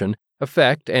redemption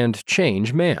affect and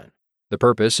change man. The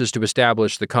purpose is to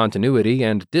establish the continuity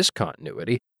and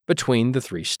discontinuity between the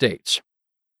three states.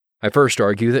 I first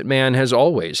argue that man has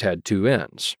always had two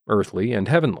ends, earthly and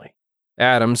heavenly.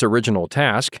 Adam's original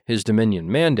task, his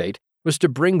dominion mandate, was to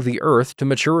bring the earth to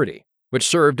maturity, which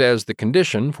served as the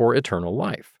condition for eternal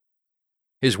life.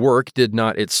 His work did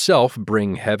not itself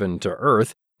bring heaven to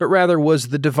earth, but rather was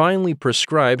the divinely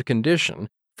prescribed condition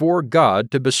for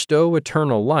God to bestow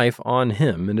eternal life on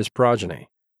him and his progeny.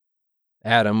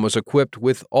 Adam was equipped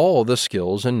with all the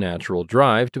skills and natural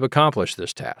drive to accomplish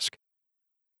this task.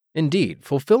 Indeed,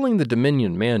 fulfilling the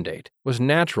dominion mandate was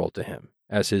natural to him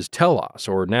as his telos,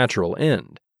 or natural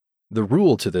end. The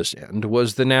rule to this end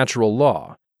was the natural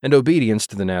law, and obedience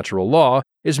to the natural law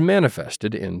is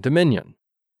manifested in dominion.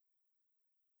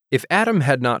 If Adam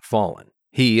had not fallen,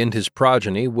 he and his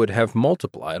progeny would have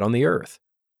multiplied on the earth.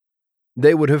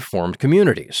 They would have formed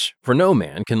communities, for no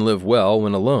man can live well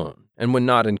when alone and when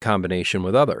not in combination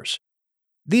with others.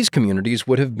 These communities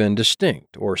would have been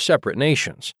distinct or separate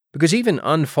nations, because even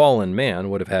unfallen man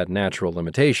would have had natural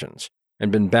limitations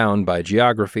and been bound by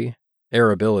geography,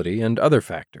 arability, and other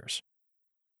factors.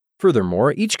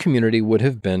 Furthermore, each community would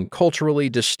have been culturally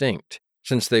distinct,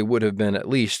 since they would have been at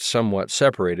least somewhat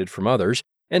separated from others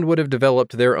and would have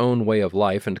developed their own way of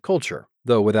life and culture,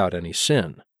 though without any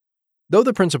sin. Though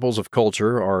the principles of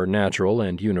culture are natural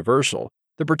and universal,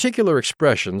 the particular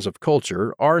expressions of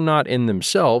culture are not in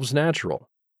themselves natural.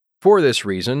 For this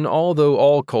reason, although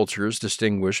all cultures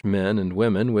distinguish men and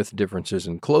women with differences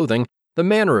in clothing, the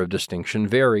manner of distinction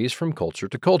varies from culture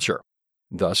to culture.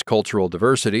 Thus, cultural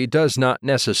diversity does not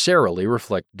necessarily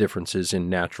reflect differences in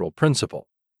natural principle.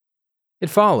 It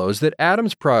follows that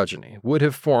Adam's progeny would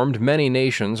have formed many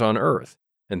nations on earth,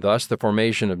 and thus the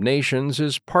formation of nations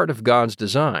is part of God's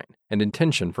design and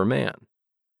intention for man.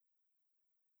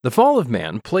 The fall of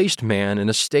man placed man in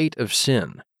a state of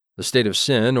sin. The state of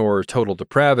sin, or total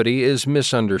depravity, is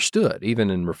misunderstood even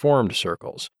in Reformed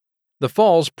circles. The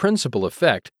fall's principal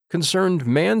effect concerned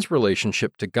man's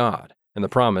relationship to God and the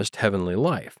promised heavenly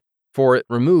life, for it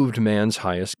removed man's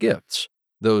highest gifts,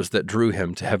 those that drew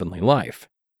him to heavenly life.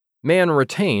 Man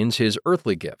retains his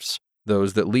earthly gifts,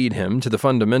 those that lead him to the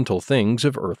fundamental things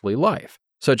of earthly life,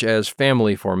 such as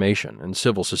family formation and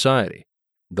civil society.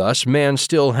 Thus, man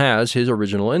still has his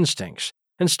original instincts,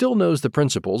 and still knows the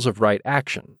principles of right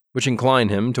action, which incline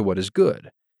him to what is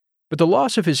good. But the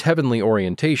loss of his heavenly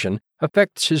orientation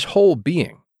affects his whole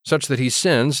being, such that he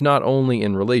sins not only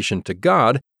in relation to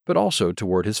God, but also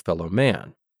toward his fellow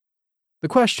man. The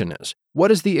question is,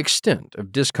 what is the extent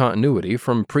of discontinuity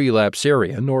from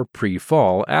pre-lapsarian or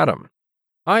pre-fall Adam?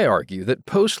 I argue that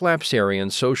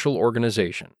post-lapsarian social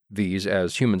organization, viz.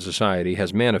 As human society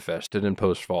has manifested in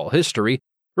post-fall history,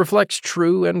 reflects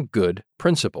true and good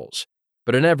principles,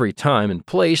 but in every time and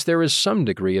place there is some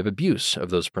degree of abuse of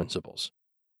those principles.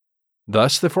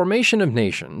 Thus, the formation of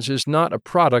nations is not a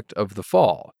product of the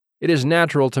fall, it is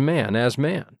natural to man as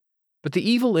man. But the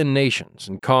evil in nations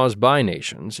and caused by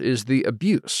nations is the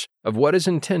abuse of what is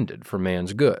intended for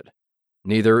man's good.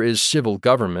 Neither is civil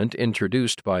government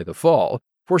introduced by the fall,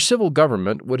 for civil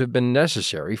government would have been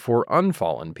necessary for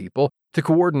unfallen people to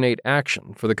coordinate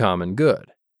action for the common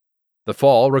good. The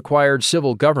fall required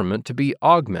civil government to be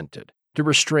augmented to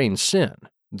restrain sin,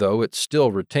 though it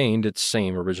still retained its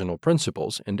same original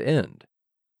principles and end.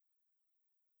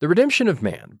 The redemption of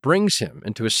man brings him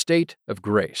into a state of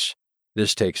grace.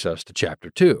 This takes us to chapter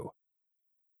 2.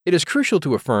 It is crucial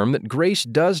to affirm that grace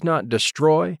does not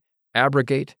destroy,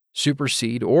 abrogate,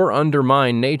 supersede, or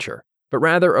undermine nature, but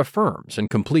rather affirms and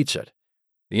completes it.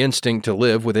 The instinct to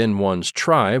live within one's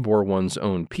tribe or one's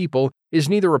own people is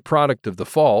neither a product of the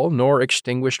fall nor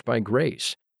extinguished by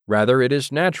grace. Rather, it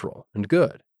is natural and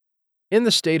good. In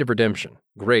the state of redemption,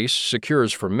 grace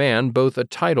secures for man both a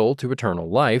title to eternal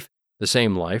life, the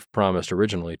same life promised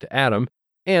originally to Adam,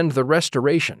 and the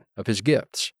restoration of his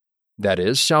gifts. That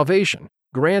is, salvation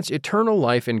grants eternal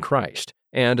life in Christ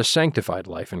and a sanctified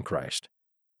life in Christ.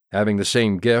 Having the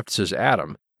same gifts as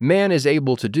Adam, man is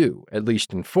able to do, at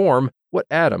least in form, what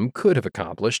Adam could have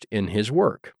accomplished in his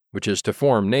work, which is to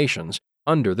form nations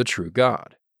under the true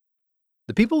God.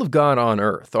 The people of God on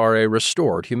earth are a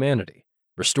restored humanity.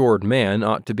 Restored man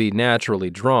ought to be naturally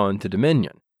drawn to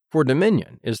dominion, for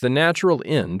dominion is the natural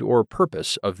end or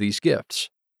purpose of these gifts.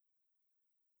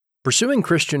 Pursuing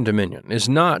Christian dominion is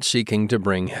not seeking to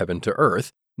bring heaven to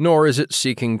earth, nor is it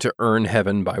seeking to earn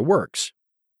heaven by works.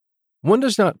 One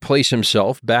does not place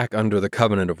himself back under the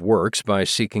covenant of works by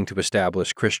seeking to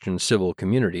establish Christian civil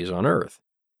communities on earth.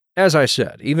 As I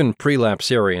said, even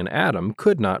prelapsarian Adam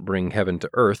could not bring heaven to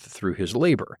earth through his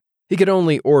labor. He could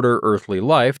only order earthly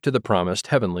life to the promised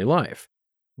heavenly life.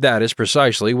 That is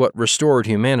precisely what restored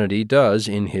humanity does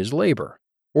in his labor: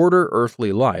 order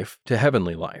earthly life to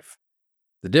heavenly life.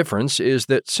 The difference is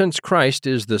that since Christ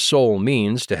is the sole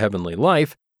means to heavenly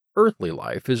life, earthly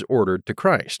life is ordered to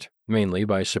Christ, mainly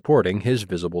by supporting his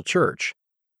visible church.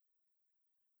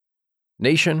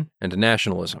 Nation and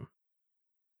nationalism.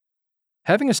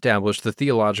 Having established the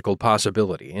theological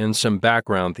possibility and some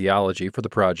background theology for the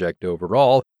project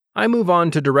overall, I move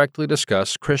on to directly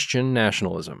discuss Christian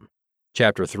nationalism.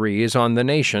 Chapter 3 is on the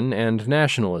nation and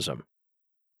nationalism.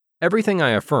 Everything I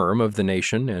affirm of the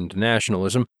nation and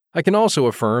nationalism, I can also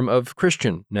affirm of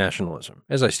Christian nationalism,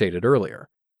 as I stated earlier.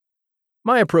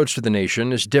 My approach to the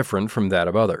nation is different from that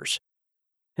of others.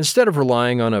 Instead of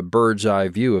relying on a bird's-eye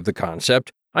view of the concept,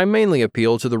 I mainly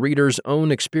appeal to the reader's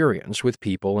own experience with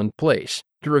people and place,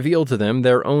 to reveal to them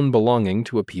their own belonging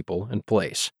to a people and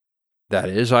place. That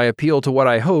is, I appeal to what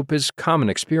I hope is common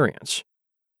experience.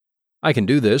 I can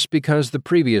do this because the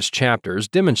previous chapters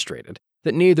demonstrated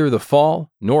that neither the fall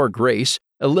nor grace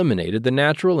eliminated the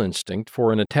natural instinct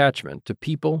for an attachment to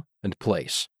people and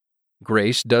place.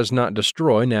 Grace does not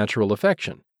destroy natural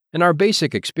affection, and our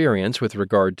basic experience with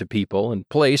regard to people and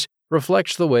place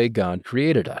reflects the way God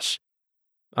created us.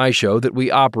 I show that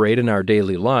we operate in our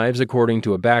daily lives according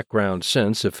to a background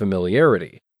sense of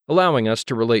familiarity, allowing us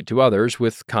to relate to others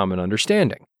with common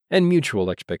understanding and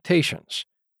mutual expectations.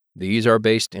 These are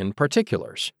based in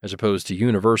particulars, as opposed to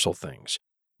universal things,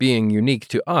 being unique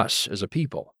to us as a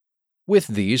people. With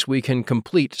these, we can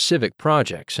complete civic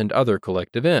projects and other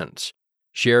collective ends.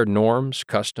 Shared norms,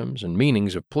 customs, and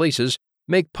meanings of places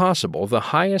make possible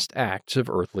the highest acts of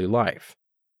earthly life.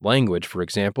 Language, for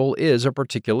example, is a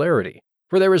particularity,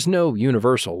 for there is no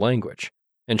universal language,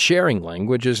 and sharing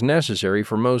language is necessary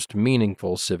for most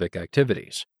meaningful civic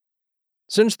activities.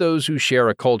 Since those who share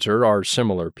a culture are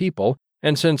similar people,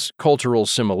 and since cultural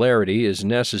similarity is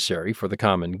necessary for the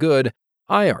common good,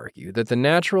 I argue that the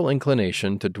natural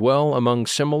inclination to dwell among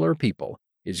similar people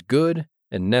is good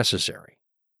and necessary.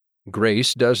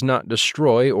 Grace does not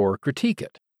destroy or critique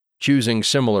it. Choosing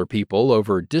similar people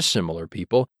over dissimilar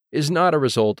people is not a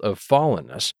result of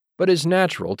fallenness, but is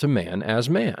natural to man as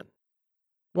man.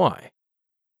 Why?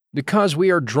 Because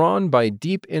we are drawn by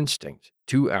deep instinct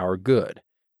to our good.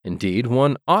 Indeed,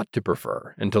 one ought to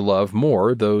prefer and to love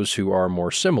more those who are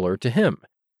more similar to him,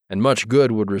 and much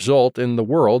good would result in the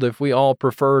world if we all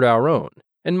preferred our own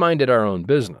and minded our own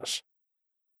business.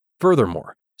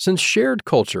 Furthermore, since shared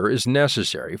culture is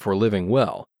necessary for living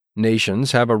well,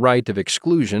 nations have a right of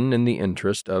exclusion in the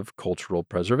interest of cultural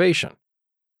preservation.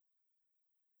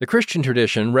 The Christian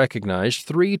tradition recognized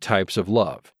three types of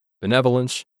love: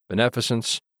 benevolence,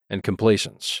 beneficence, and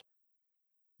complacence.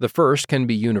 The first can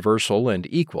be universal and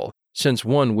equal, since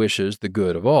one wishes the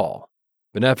good of all.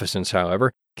 Beneficence,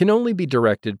 however, can only be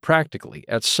directed practically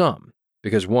at some,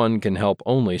 because one can help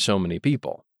only so many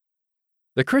people.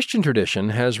 The Christian tradition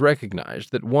has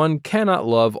recognized that one cannot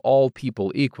love all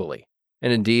people equally,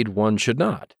 and indeed one should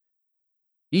not.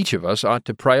 Each of us ought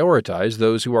to prioritize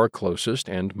those who are closest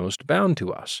and most bound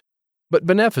to us. But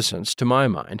beneficence, to my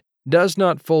mind, does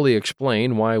not fully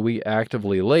explain why we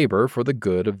actively labor for the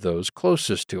good of those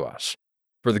closest to us,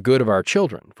 for the good of our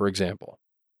children, for example.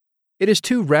 It is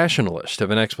too rationalist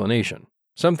of an explanation.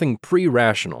 Something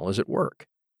pre-rational is at work.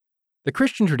 The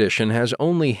Christian tradition has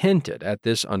only hinted at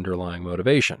this underlying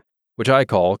motivation, which I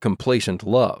call complacent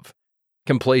love.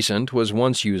 Complacent was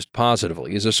once used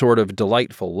positively as a sort of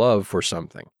delightful love for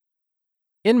something.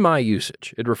 In my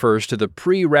usage, it refers to the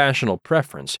pre-rational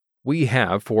preference we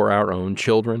have for our own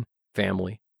children,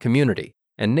 family, community,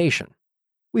 and nation.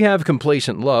 We have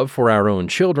complacent love for our own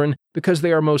children because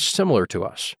they are most similar to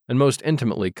us and most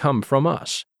intimately come from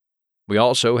us. We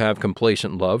also have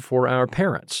complacent love for our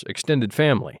parents, extended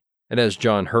family, and as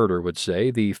John Herder would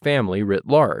say, the family writ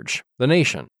large, the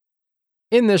nation.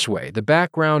 In this way, the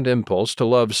background impulse to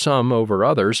love some over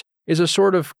others is a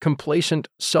sort of complacent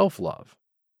self-love,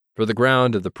 for the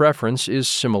ground of the preference is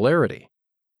similarity.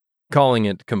 Calling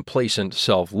it complacent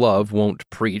self-love won't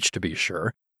preach, to be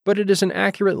sure, but it is an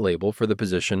accurate label for the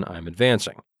position I'm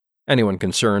advancing. Anyone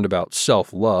concerned about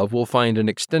self-love will find an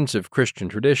extensive Christian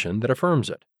tradition that affirms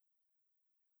it.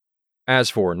 As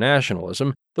for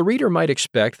nationalism, the reader might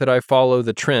expect that I follow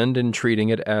the trend in treating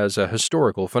it as a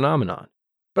historical phenomenon,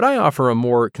 but I offer a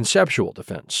more conceptual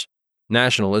defense.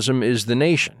 Nationalism is the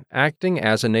nation acting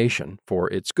as a nation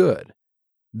for its good.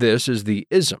 This is the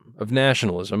ism of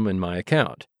nationalism in my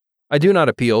account. I do not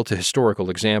appeal to historical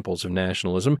examples of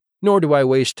nationalism, nor do I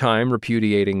waste time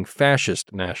repudiating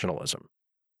fascist nationalism.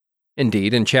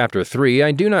 Indeed, in Chapter 3,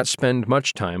 I do not spend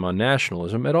much time on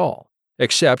nationalism at all,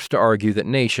 except to argue that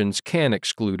nations can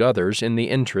exclude others in the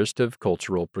interest of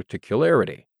cultural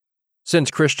particularity.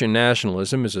 Since Christian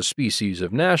nationalism is a species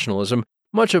of nationalism,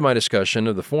 much of my discussion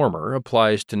of the former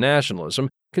applies to nationalism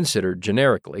considered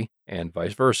generically, and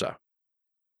vice versa.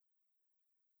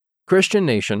 Christian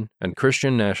nation and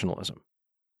Christian nationalism.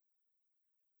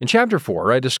 In Chapter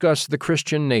 4, I discuss the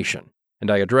Christian nation,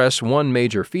 and I address one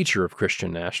major feature of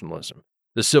Christian nationalism,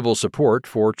 the civil support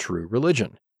for true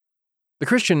religion. The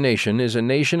Christian nation is a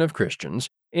nation of Christians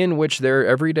in which their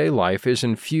everyday life is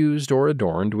infused or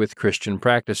adorned with Christian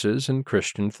practices and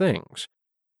Christian things.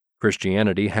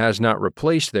 Christianity has not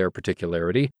replaced their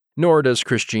particularity, nor does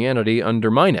Christianity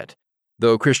undermine it.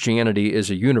 Though Christianity is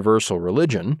a universal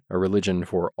religion, a religion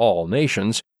for all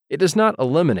nations, it does not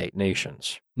eliminate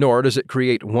nations, nor does it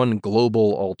create one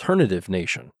global alternative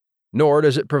nation, nor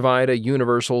does it provide a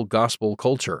universal gospel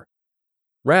culture.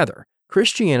 Rather,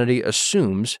 Christianity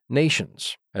assumes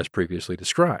nations, as previously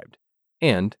described,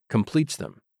 and completes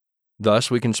them.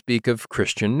 Thus, we can speak of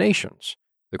Christian nations.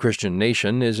 The Christian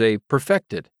nation is a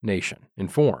perfected nation in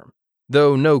form,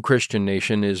 though no Christian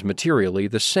nation is materially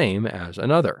the same as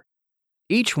another.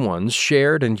 Each one's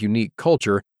shared and unique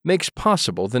culture makes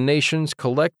possible the nation's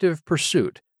collective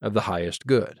pursuit of the highest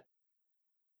good.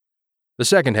 The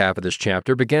second half of this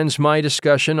chapter begins my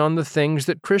discussion on the things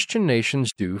that Christian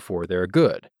nations do for their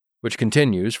good, which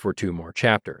continues for 2 more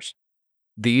chapters.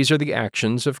 These are the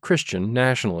actions of Christian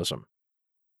nationalism.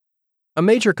 A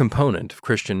major component of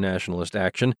Christian nationalist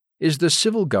action is the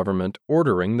civil government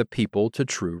ordering the people to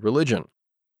true religion.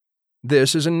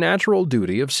 This is a natural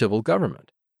duty of civil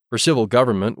government, for civil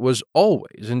government was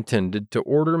always intended to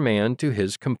order man to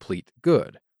his complete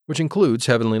good, which includes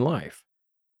heavenly life.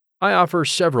 I offer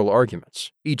several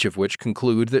arguments, each of which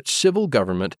conclude that civil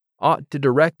government ought to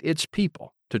direct its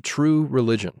people to true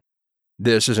religion.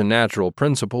 This is a natural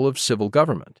principle of civil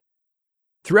government.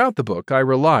 Throughout the book, I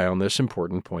rely on this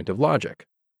important point of logic.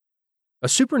 A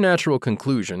supernatural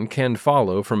conclusion can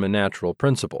follow from a natural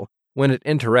principle when it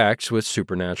interacts with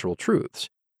supernatural truths.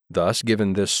 Thus,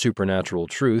 given this supernatural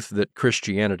truth that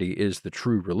Christianity is the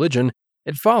true religion,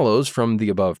 it follows from the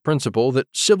above principle that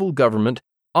civil government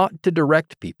ought to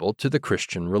direct people to the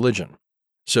Christian religion.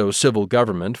 So civil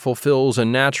government fulfills a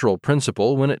natural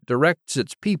principle when it directs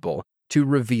its people to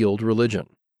revealed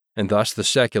religion, and thus the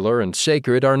secular and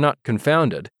sacred are not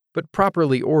confounded, but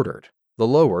properly ordered, the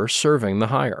lower serving the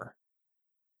higher.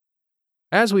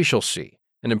 As we shall see,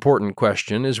 an important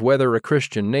question is whether a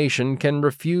Christian nation can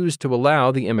refuse to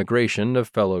allow the immigration of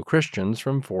fellow Christians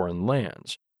from foreign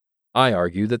lands. I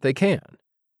argue that they can.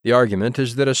 The argument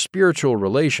is that a spiritual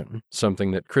relation,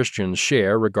 something that Christians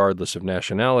share regardless of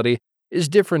nationality, is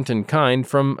different in kind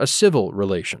from a civil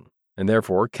relation, and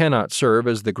therefore cannot serve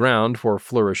as the ground for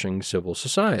flourishing civil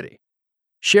society.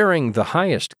 Sharing the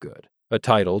highest good, a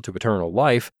title to eternal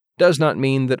life, does not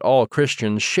mean that all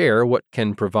Christians share what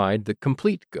can provide the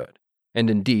complete good, and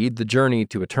indeed the journey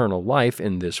to eternal life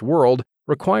in this world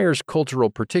requires cultural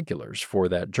particulars for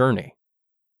that journey.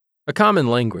 A common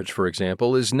language, for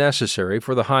example, is necessary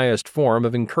for the highest form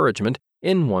of encouragement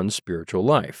in one's spiritual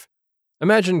life.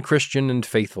 Imagine Christian and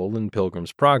faithful in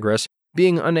Pilgrim's Progress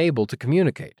being unable to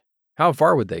communicate. How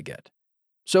far would they get?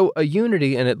 So, a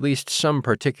unity in at least some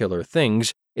particular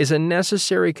things is a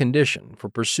necessary condition for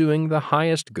pursuing the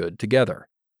highest good together.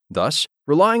 Thus,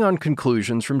 relying on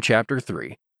conclusions from Chapter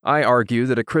 3, I argue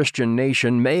that a Christian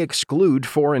nation may exclude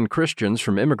foreign Christians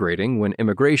from immigrating when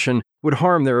immigration would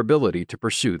harm their ability to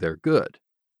pursue their good.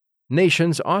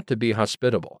 Nations ought to be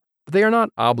hospitable, but they are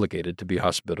not obligated to be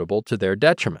hospitable to their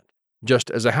detriment, just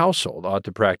as a household ought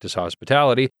to practice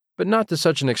hospitality, but not to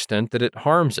such an extent that it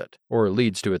harms it or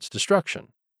leads to its destruction.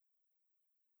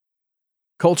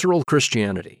 Cultural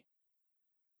Christianity.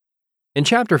 In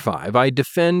Chapter 5, I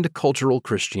defend cultural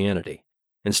Christianity.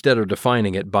 Instead of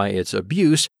defining it by its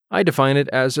abuse, I define it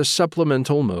as a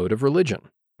supplemental mode of religion,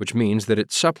 which means that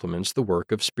it supplements the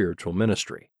work of spiritual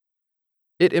ministry.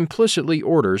 It implicitly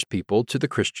orders people to the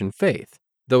Christian faith,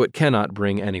 though it cannot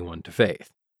bring anyone to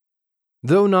faith.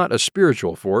 Though not a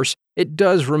spiritual force, it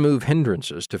does remove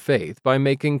hindrances to faith by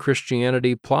making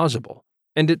Christianity plausible,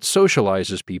 and it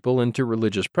socializes people into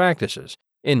religious practices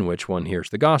in which one hears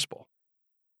the gospel.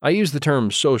 I use the term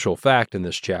social fact in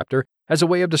this chapter as a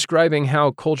way of describing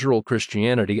how cultural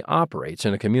Christianity operates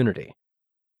in a community.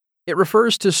 It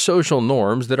refers to social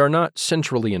norms that are not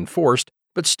centrally enforced,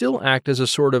 but still act as a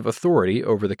sort of authority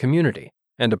over the community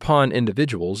and upon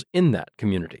individuals in that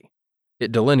community.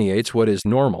 It delineates what is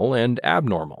normal and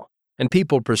abnormal, and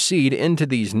people proceed into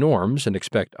these norms and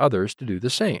expect others to do the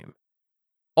same.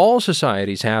 All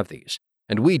societies have these,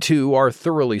 and we too are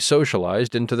thoroughly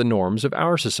socialized into the norms of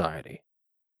our society.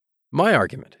 My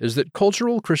argument is that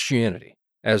cultural Christianity,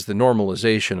 as the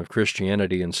normalization of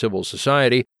Christianity in civil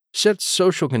society, sets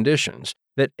social conditions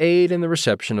that aid in the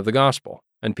reception of the gospel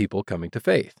and people coming to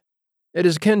faith. It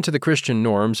is akin to the Christian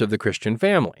norms of the Christian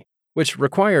family, which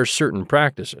requires certain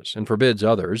practices and forbids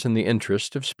others in the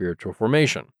interest of spiritual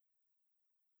formation.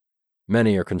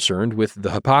 Many are concerned with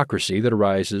the hypocrisy that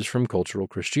arises from cultural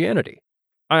Christianity.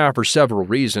 I offer several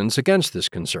reasons against this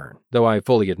concern, though I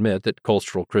fully admit that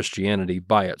cultural Christianity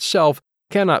by itself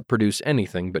cannot produce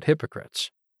anything but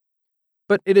hypocrites.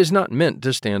 But it is not meant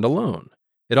to stand alone.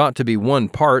 It ought to be one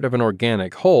part of an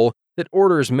organic whole that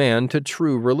orders man to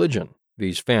true religion,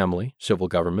 viz. Family, civil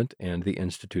government, and the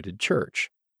instituted church.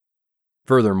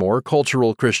 Furthermore,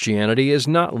 cultural Christianity is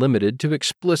not limited to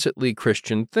explicitly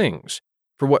Christian things,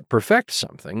 for what perfects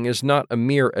something is not a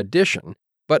mere addition,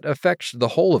 but affects the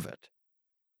whole of it.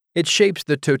 It shapes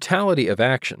the totality of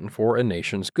action for a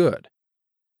nation's good.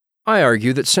 I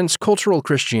argue that since cultural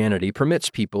Christianity permits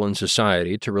people in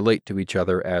society to relate to each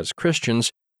other as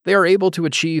Christians, they are able to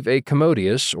achieve a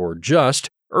commodious or just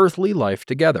earthly life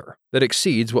together that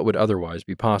exceeds what would otherwise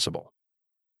be possible.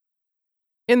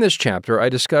 In this chapter, I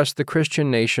discuss the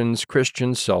Christian nation's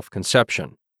Christian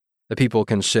self-conception. The people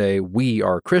can say, "We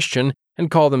are Christian," and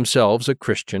call themselves a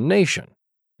Christian nation.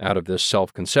 Out of this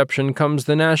self-conception comes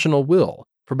the national will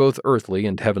for both earthly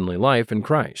and heavenly life in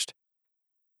Christ.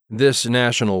 This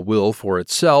national will for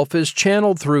itself is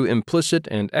channeled through implicit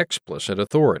and explicit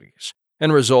authorities,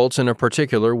 and results in a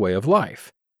particular way of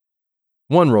life.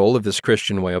 One role of this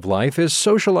Christian way of life is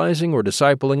socializing or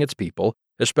discipling its people,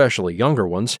 especially younger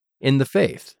ones, in the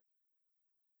faith.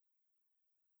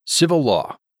 Civil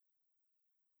law.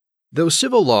 Though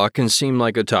civil law can seem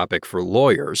like a topic for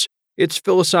lawyers, its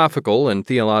philosophical and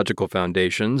theological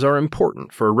foundations are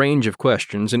important for a range of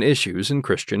questions and issues in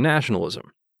Christian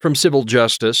nationalism, from civil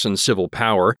justice and civil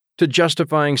power to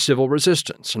justifying civil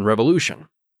resistance and revolution.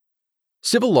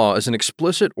 Civil law is an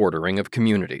explicit ordering of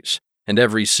communities, and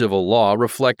every civil law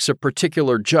reflects a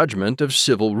particular judgment of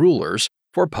civil rulers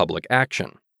for public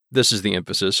action. This is the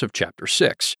emphasis of Chapter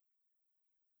 6.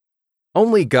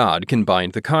 Only God can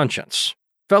bind the conscience.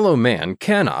 Fellow man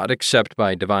cannot, except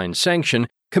by divine sanction,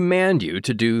 command you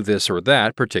to do this or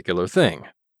that particular thing.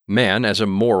 Man, as a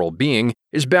moral being,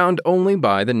 is bound only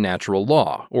by the natural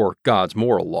law, or God's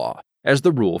moral law, as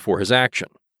the rule for his action.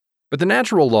 But the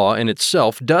natural law in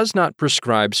itself does not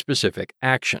prescribe specific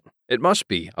action. It must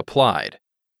be applied.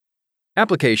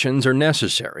 Applications are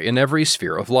necessary in every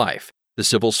sphere of life: the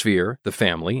civil sphere, the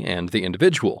family, and the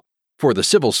individual. For the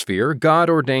civil sphere, God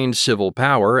ordained civil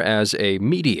power as a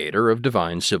mediator of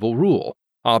divine civil rule,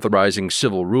 authorizing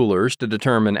civil rulers to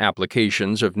determine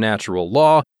applications of natural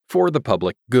law for the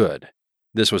public good.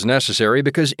 This was necessary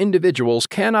because individuals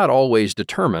cannot always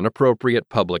determine appropriate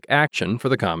public action for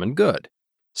the common good.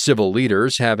 Civil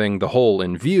leaders, having the whole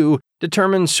in view,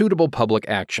 determine suitable public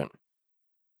action.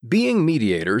 Being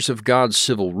mediators of God's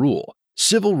civil rule,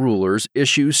 civil rulers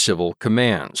issue civil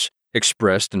commands,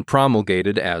 expressed and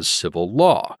promulgated as civil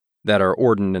law, that are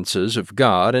ordinances of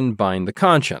God and bind the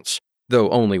conscience, though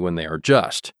only when they are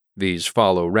just. These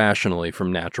follow rationally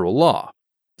from natural law.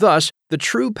 Thus, the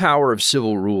true power of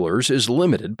civil rulers is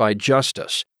limited by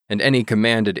justice, and any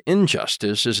commanded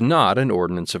injustice is not an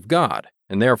ordinance of God,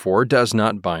 and therefore does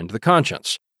not bind the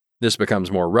conscience. This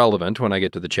becomes more relevant when I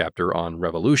get to the chapter on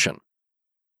revolution.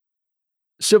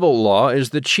 Civil law is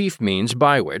the chief means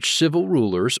by which civil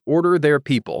rulers order their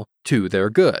people to their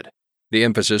good. The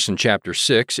emphasis in Chapter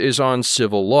 6 is on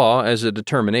civil law as a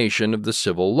determination of the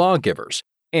civil lawgivers,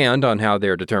 and on how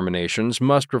their determinations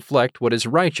must reflect what is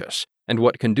righteous and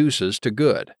what conduces to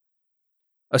good.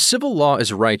 A civil law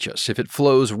is righteous if it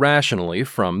flows rationally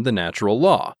from the natural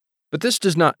law, but this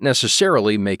does not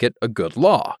necessarily make it a good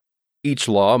law. Each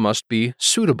law must be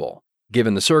suitable,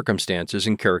 given the circumstances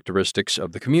and characteristics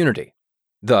of the community.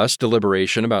 Thus,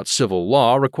 deliberation about civil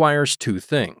law requires two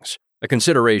things: a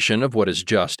consideration of what is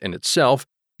just in itself,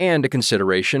 and a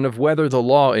consideration of whether the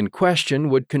law in question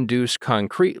would conduce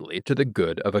concretely to the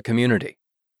good of a community.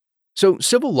 So,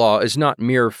 civil law is not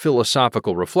mere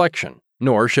philosophical reflection,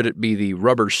 nor should it be the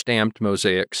rubber-stamped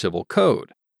Mosaic civil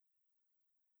code.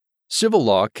 Civil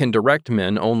law can direct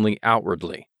men only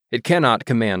outwardly. It cannot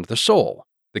command the soul.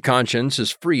 The conscience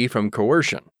is free from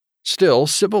coercion. Still,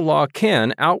 civil law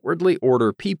can outwardly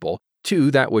order people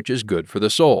to that which is good for the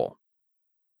soul.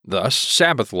 Thus,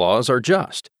 Sabbath laws are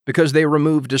just, because they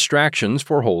remove distractions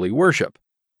for holy worship.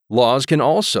 Laws can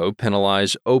also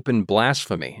penalize open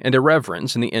blasphemy and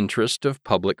irreverence in the interest of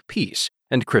public peace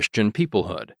and Christian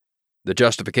peoplehood. The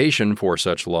justification for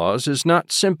such laws is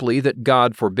not simply that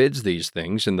God forbids these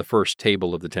things in the first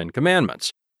table of the Ten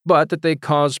Commandments, but that they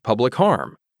cause public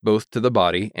harm, both to the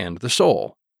body and the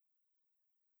soul.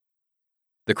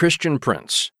 The Christian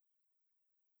Prince.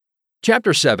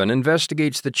 Chapter 7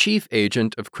 investigates the chief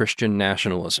agent of Christian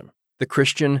nationalism, the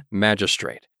Christian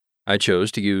magistrate. I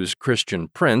chose to use Christian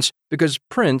prince because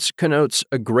prince connotes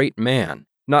a great man,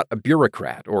 not a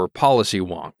bureaucrat or policy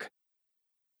wonk.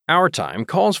 Our time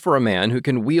calls for a man who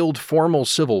can wield formal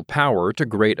civil power to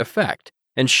great effect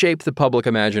and shape the public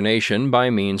imagination by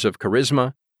means of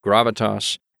charisma,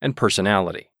 gravitas, and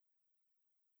personality.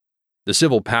 The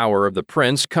civil power of the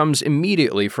prince comes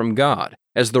immediately from God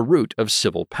as the root of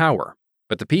civil power,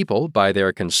 but the people, by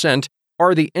their consent,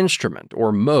 are the instrument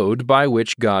or mode by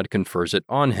which God confers it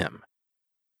on him.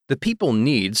 The people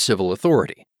need civil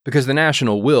authority because the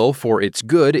national will for its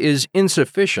good is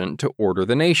insufficient to order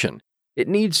the nation. It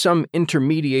needs some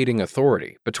intermediating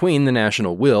authority between the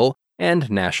national will and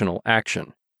national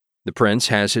action. The prince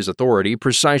has his authority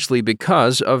precisely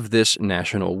because of this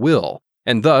national will,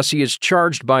 and thus he is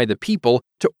charged by the people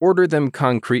to order them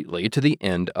concretely to the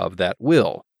end of that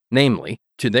will, namely,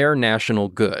 to their national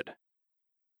good.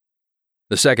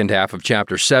 The second half of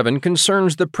Chapter 7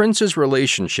 concerns the prince's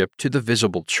relationship to the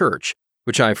visible church,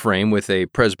 which I frame with a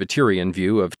Presbyterian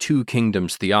view of two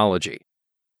kingdoms theology.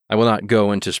 I will not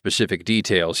go into specific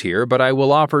details here, but I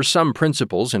will offer some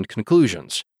principles and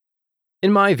conclusions.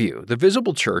 In my view, the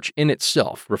visible church in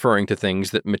itself, referring to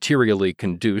things that materially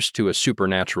conduce to a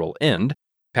supernatural end,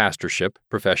 pastorship,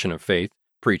 profession of faith,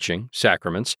 preaching,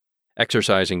 sacraments,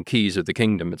 exercising keys of the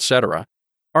kingdom, etc.,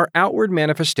 are outward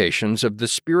manifestations of the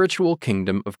spiritual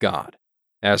kingdom of God.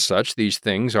 As such, these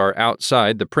things are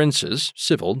outside the prince's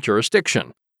civil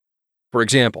jurisdiction. For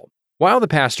example, while the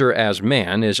pastor as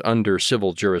man is under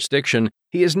civil jurisdiction,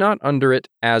 he is not under it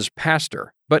as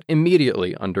pastor, but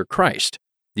immediately under Christ,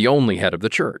 the only head of the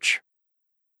church.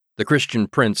 The Christian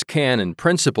prince can, in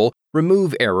principle,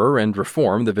 remove error and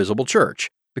reform the visible church,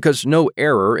 because no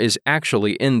error is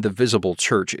actually in the visible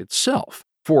church itself,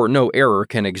 for no error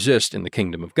can exist in the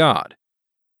kingdom of God.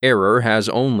 Error has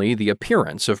only the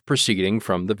appearance of proceeding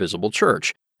from the visible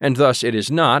church, and thus it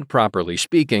is not, properly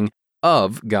speaking,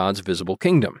 of God's visible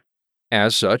kingdom.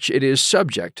 As such, it is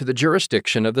subject to the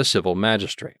jurisdiction of the civil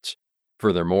magistrates.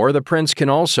 Furthermore, the prince can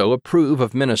also approve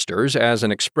of ministers as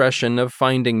an expression of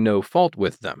finding no fault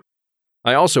with them.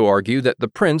 I also argue that the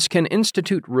prince can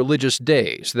institute religious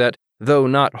days that, though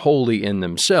not holy in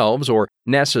themselves or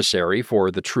necessary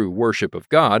for the true worship of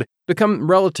God,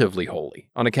 become relatively holy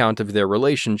on account of their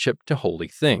relationship to holy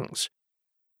things.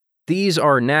 These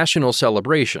are national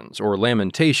celebrations or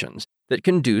lamentations that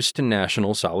conduce to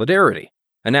national solidarity,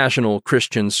 a national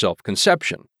Christian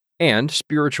self-conception, and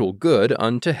spiritual good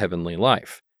unto heavenly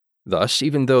life. Thus,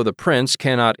 even though the prince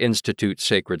cannot institute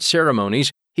sacred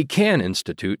ceremonies, he can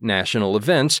institute national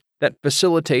events that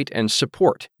facilitate and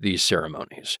support these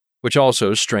ceremonies, which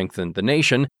also strengthen the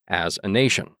nation as a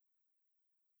nation.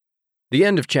 The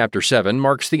end of Chapter 7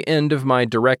 marks the end of my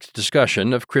direct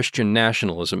discussion of Christian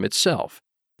nationalism itself.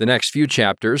 The next few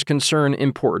chapters concern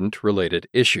important related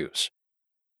issues.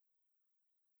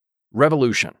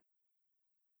 Revolution.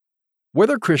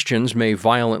 Whether Christians may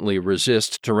violently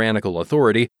resist tyrannical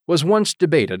authority was once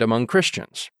debated among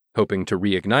Christians. Hoping to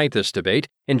reignite this debate,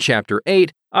 in Chapter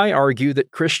 8, I argue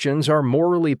that Christians are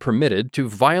morally permitted to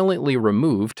violently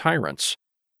remove tyrants.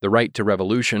 The right to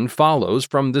revolution follows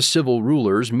from the civil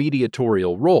ruler's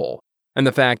mediatorial role, and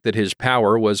the fact that his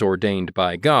power was ordained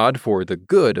by God for the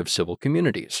good of civil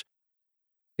communities.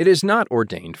 It is not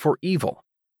ordained for evil.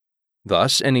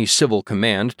 Thus, any civil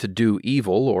command to do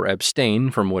evil or abstain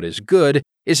from what is good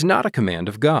is not a command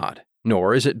of God,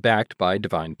 nor is it backed by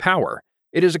divine power.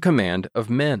 It is a command of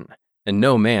men, and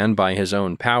no man by his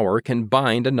own power can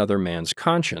bind another man's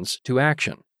conscience to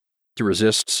action. To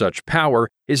resist such power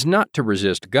is not to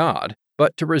resist God,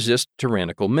 but to resist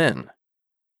tyrannical men.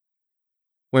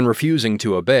 When refusing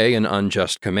to obey an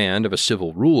unjust command of a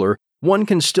civil ruler, one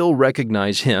can still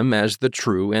recognize him as the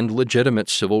true and legitimate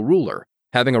civil ruler,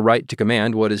 having a right to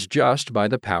command what is just by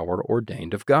the power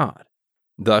ordained of God.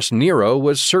 Thus, Nero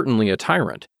was certainly a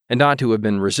tyrant, and ought to have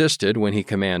been resisted when he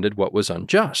commanded what was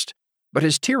unjust, but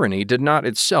his tyranny did not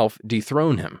itself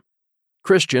dethrone him.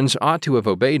 Christians ought to have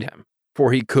obeyed him,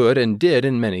 for he could and did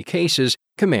in many cases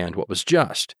command what was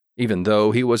just, even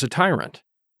though he was a tyrant.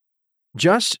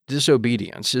 Just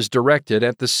disobedience is directed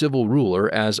at the civil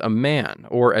ruler as a man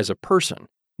or as a person,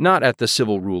 not at the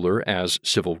civil ruler as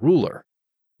civil ruler.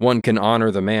 One can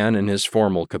honor the man in his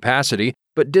formal capacity,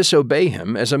 but disobey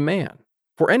him as a man.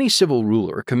 For any civil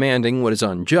ruler commanding what is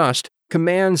unjust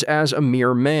commands as a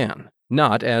mere man,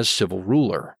 not as civil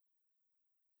ruler.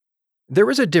 There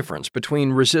is a difference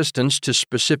between resistance to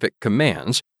specific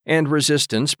commands and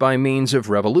resistance by means of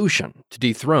revolution to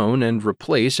dethrone and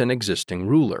replace an existing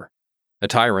ruler. A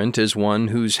tyrant is one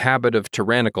whose habit of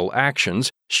tyrannical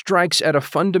actions strikes at a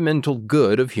fundamental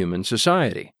good of human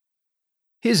society.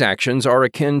 His actions are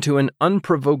akin to an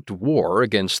unprovoked war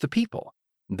against the people.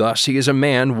 Thus, he is a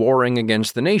man warring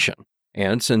against the nation,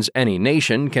 and since any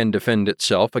nation can defend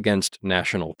itself against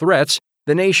national threats,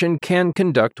 the nation can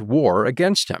conduct war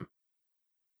against him.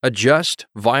 A just,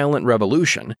 violent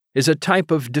revolution is a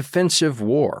type of defensive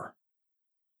war.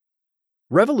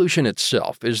 Revolution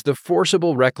itself is the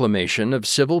forcible reclamation of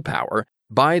civil power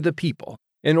by the people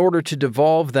in order to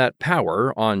devolve that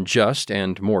power on just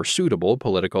and more suitable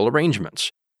political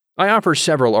arrangements. I offer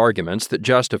several arguments that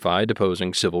justify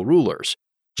deposing civil rulers.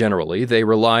 Generally, they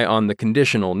rely on the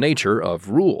conditional nature of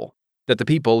rule, that the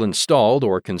people installed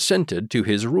or consented to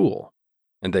his rule,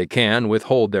 and they can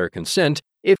withhold their consent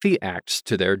if he acts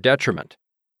to their detriment.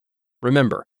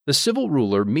 Remember, the civil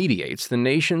ruler mediates the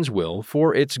nation's will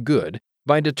for its good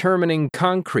by determining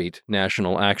concrete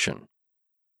national action.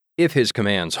 If his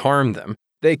commands harm them,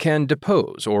 they can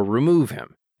depose or remove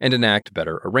him and enact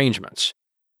better arrangements.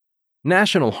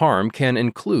 National harm can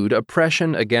include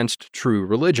oppression against true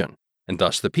religion, and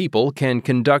thus the people can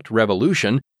conduct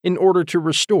revolution in order to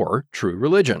restore true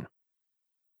religion.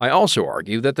 I also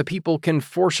argue that the people can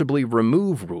forcibly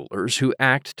remove rulers who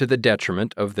act to the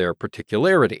detriment of their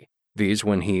particularity, viz.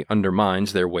 When he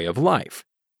undermines their way of life.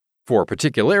 For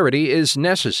particularity is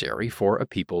necessary for a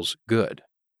people's good.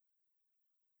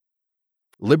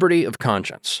 Liberty of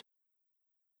conscience.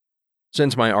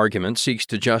 Since my argument seeks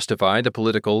to justify the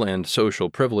political and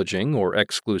social privileging or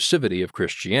exclusivity of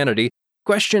Christianity,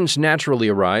 questions naturally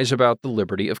arise about the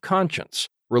liberty of conscience,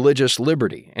 religious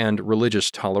liberty, and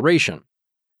religious toleration.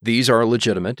 These are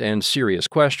legitimate and serious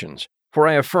questions, for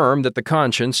I affirm that the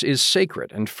conscience is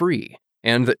sacred and free,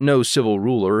 and that no civil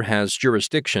ruler has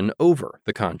jurisdiction over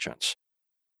the conscience.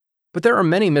 But there are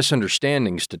many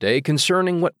misunderstandings today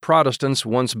concerning what Protestants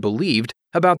once believed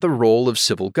about the role of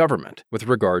civil government with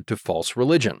regard to false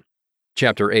religion.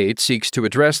 Chapter 8 seeks to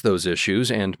address those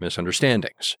issues and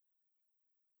misunderstandings.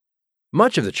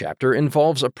 Much of the chapter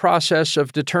involves a process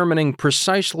of determining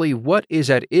precisely what is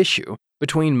at issue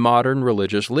between modern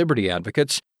religious liberty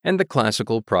advocates and the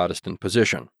classical Protestant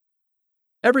position.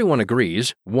 Everyone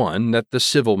agrees, 1, that the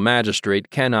civil magistrate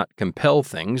cannot compel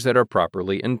things that are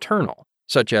properly internal,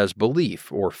 such as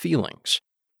belief or feelings.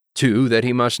 2, that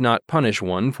he must not punish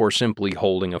one for simply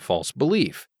holding a false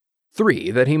belief. 3,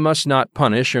 that he must not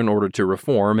punish in order to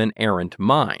reform an errant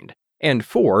mind. And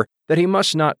 4, that he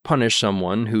must not punish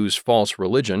someone whose false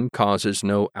religion causes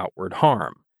no outward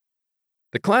harm.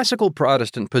 The classical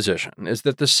Protestant position is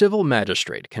that the civil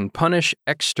magistrate can punish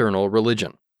external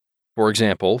religion. For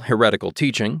example, heretical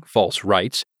teaching, false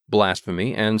rites,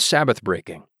 blasphemy, and Sabbath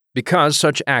breaking, because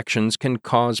such actions can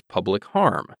cause public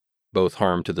harm, both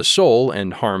harm to the soul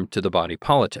and harm to the body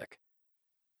politic.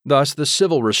 Thus, the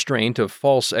civil restraint of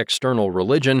false external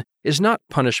religion is not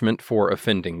punishment for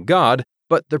offending God,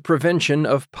 but the prevention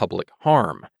of public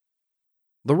harm.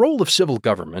 The role of civil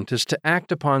government is to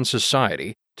act upon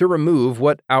society to remove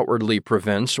what outwardly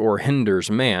prevents or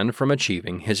hinders man from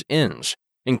achieving his ends,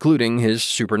 including his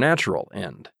supernatural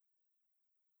end.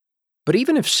 But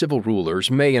even if civil rulers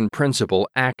may in principle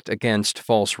act against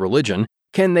false religion,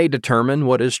 can they determine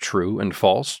what is true and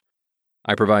false?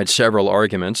 I provide several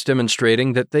arguments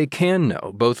demonstrating that they can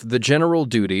know both the general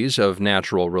duties of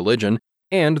natural religion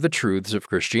and the truths of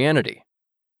Christianity.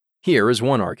 Here is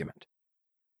one argument.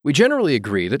 We generally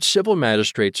agree that civil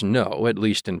magistrates know, at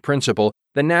least in principle,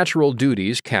 the natural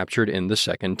duties captured in the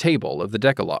second table of the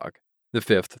Decalogue, the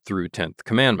 5th through 10th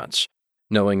commandments.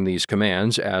 Knowing these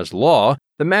commands as law,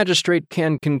 the magistrate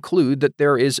can conclude that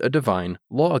there is a divine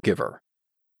lawgiver.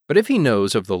 But if he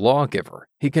knows of the lawgiver,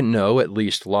 he can know, at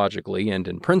least logically and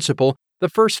in principle, the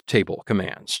first table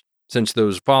commands, since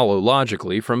those follow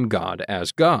logically from God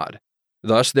as God.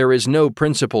 Thus, there is no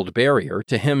principled barrier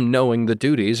to him knowing the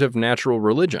duties of natural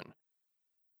religion.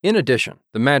 In addition,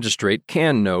 the magistrate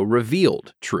can know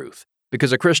revealed truth,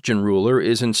 because a Christian ruler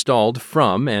is installed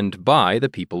from and by the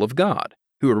people of God,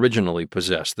 who originally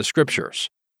possessed the Scriptures.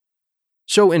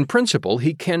 So, in principle,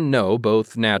 he can know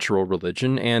both natural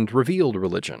religion and revealed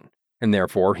religion, and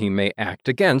therefore he may act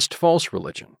against false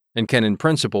religion, and can in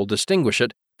principle distinguish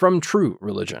it from true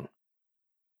religion.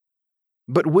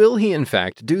 But will he in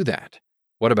fact do that?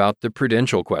 What about the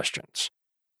prudential questions?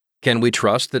 Can we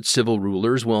trust that civil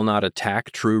rulers will not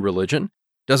attack true religion?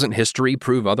 Doesn't history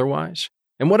prove otherwise?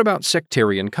 And what about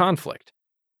sectarian conflict?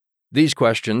 These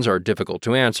questions are difficult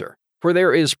to answer, for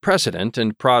there is precedent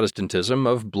in Protestantism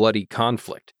of bloody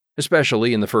conflict,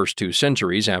 especially in the first 2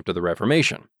 centuries after the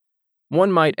Reformation.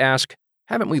 One might ask,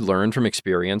 haven't we learned from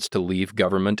experience to leave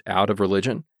government out of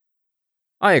religion?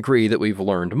 I agree that we've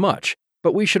learned much,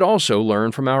 but we should also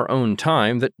learn from our own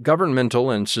time that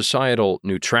governmental and societal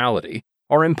neutrality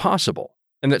are impossible,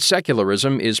 and that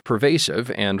secularism is pervasive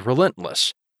and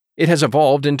relentless. It has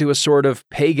evolved into a sort of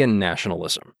pagan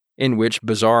nationalism, in which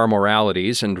bizarre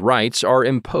moralities and rights are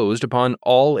imposed upon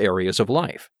all areas of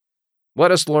life. Let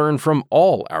us learn from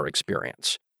all our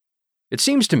experience. It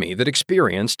seems to me that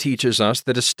experience teaches us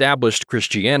that established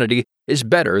Christianity is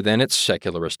better than its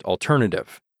secularist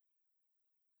alternative.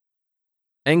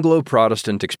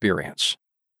 Anglo-Protestant experience.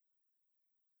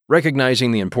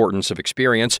 Recognizing the importance of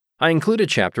experience, I include a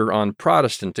chapter on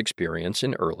Protestant experience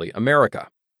in early America.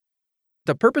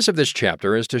 The purpose of this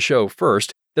chapter is to show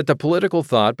first that the political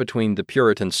thought between the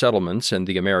Puritan settlements and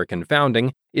the American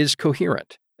founding is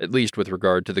coherent, at least with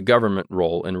regard to the government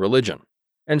role in religion,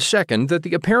 and second, that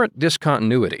the apparent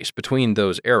discontinuities between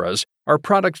those eras are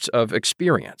products of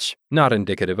experience, not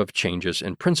indicative of changes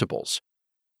in principles.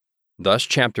 Thus,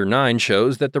 Chapter 9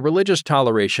 shows that the religious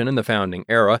toleration in the founding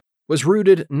era was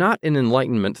rooted not in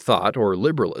Enlightenment thought or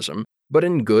liberalism, but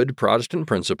in good Protestant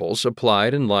principles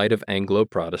applied in light of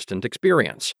Anglo-Protestant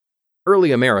experience.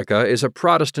 Early America is a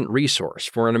Protestant resource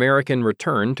for an American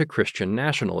return to Christian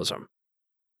nationalism.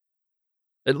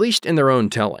 At least in their own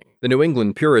telling, the New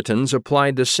England Puritans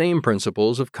applied the same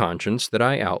principles of conscience that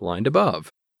I outlined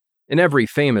above. In every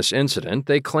famous incident,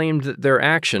 they claimed that their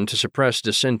action to suppress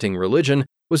dissenting religion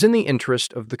was in the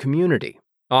interest of the community,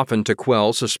 often to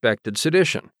quell suspected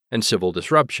sedition and civil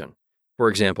disruption, for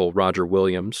example, Roger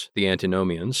Williams, the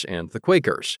Antinomians, and the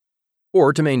Quakers,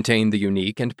 or to maintain the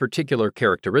unique and particular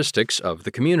characteristics of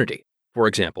the community, for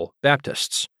example,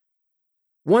 Baptists.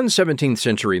 One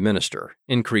 17th-century minister,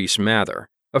 Increase Mather,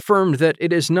 affirmed that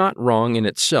it is not wrong in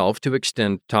itself to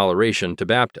extend toleration to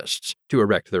Baptists to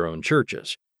erect their own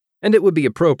churches, and it would be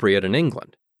appropriate in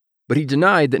England. But he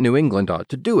denied that New England ought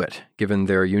to do it, given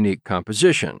their unique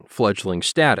composition, fledgling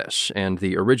status, and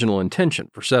the original intention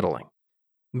for settling.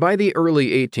 By the early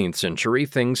 18th century,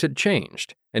 things had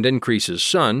changed, and Increase's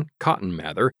son, Cotton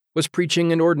Mather, was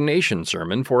preaching an ordination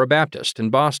sermon for a Baptist in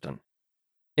Boston.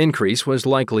 Increase was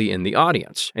likely in the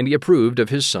audience, and he approved of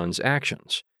his son's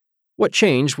actions. What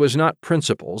changed was not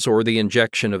principles or the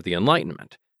injection of the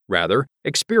Enlightenment. Rather,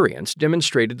 experience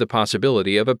demonstrated the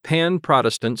possibility of a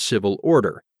pan-Protestant civil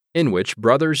order, in which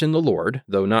brothers in the Lord,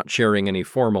 though not sharing any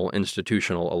formal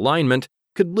institutional alignment,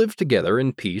 could live together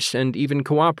in peace and even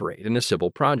cooperate in a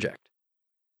civil project.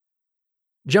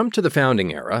 Jump to the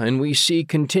founding era, and we see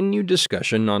continued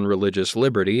discussion on religious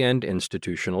liberty and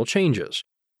institutional changes.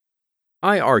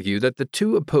 I argue that the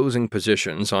 2 opposing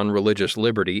positions on religious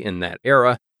liberty in that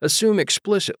era assume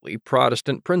explicitly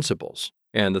Protestant principles,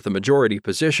 and that the majority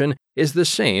position is the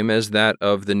same as that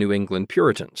of the New England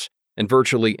Puritans, and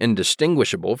virtually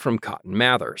indistinguishable from Cotton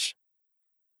Mather's.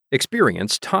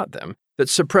 Experience taught them that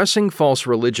suppressing false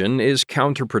religion is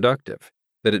counterproductive,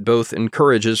 that it both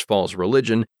encourages false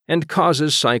religion and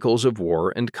causes cycles of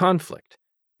war and conflict.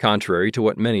 Contrary to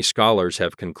what many scholars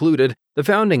have concluded, the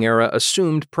founding era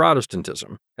assumed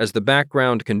Protestantism as the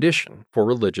background condition for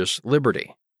religious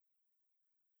liberty.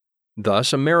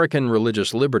 Thus, American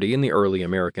religious liberty in the early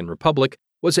American Republic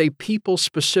was a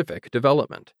people-specific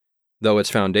development. Though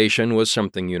its foundation was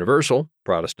something universal,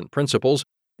 Protestant principles,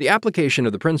 the application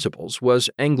of the principles was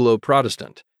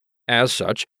Anglo-Protestant. As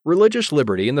such, religious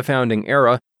liberty in the founding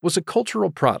era was a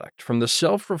cultural product from the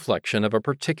self-reflection of a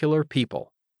particular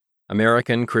people.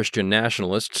 American Christian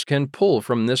nationalists can pull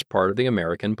from this part of the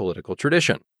American political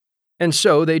tradition, and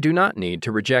so they do not need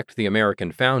to reject the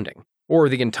American founding or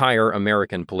the entire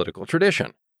American political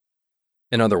tradition.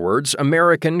 In other words,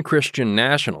 American Christian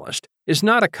nationalist is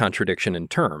not a contradiction in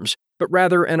terms, but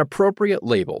rather an appropriate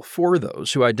label for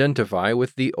those who identify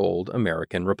with the old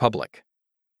American Republic.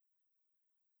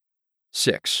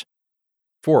 6.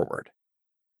 Forward.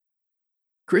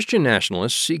 Christian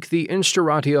nationalists seek the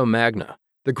Instauratio Magna,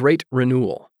 the Great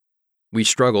Renewal. We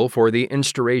struggle for the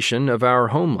instauration of our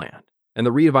homeland and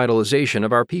the revitalization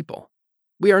of our people.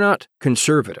 We are not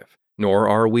conservative, nor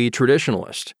are we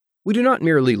traditionalist. We do not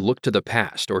merely look to the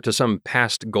past or to some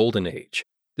past golden age.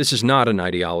 This is not an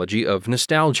ideology of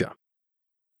nostalgia.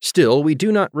 Still, we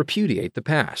do not repudiate the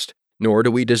past, nor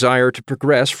do we desire to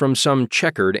progress from some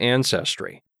checkered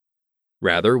ancestry.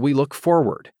 Rather, we look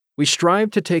forward, We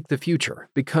strive to take the future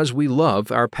because we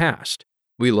love our past.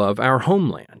 We love our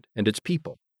homeland and its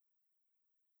people.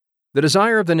 The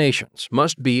desire of the nations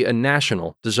must be a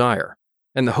national desire,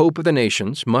 and the hope of the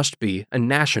nations must be a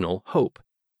national hope.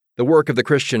 The work of the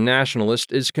Christian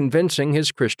nationalist is convincing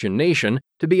his Christian nation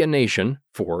to be a nation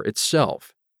for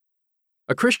itself.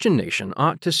 A Christian nation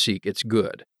ought to seek its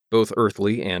good, both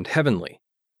earthly and heavenly.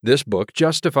 This book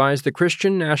justifies the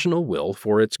Christian national will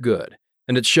for its good,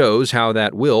 and it shows how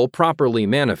that will properly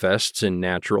manifests in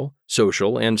natural,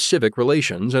 social, and civic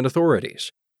relations and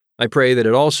authorities. I pray that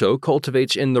it also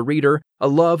cultivates in the reader a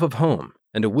love of home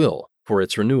and a will for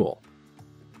its renewal.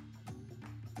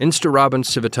 Instaurabant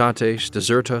civitates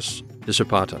desertus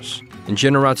dissipatus, in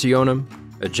generationem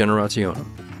et generationem.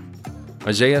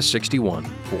 Isaiah 61:4.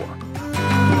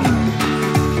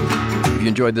 If you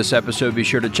enjoyed this episode, be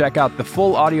sure to check out the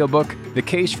full audiobook, The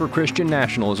Case for Christian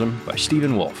Nationalism by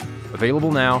Stephen Wolfe,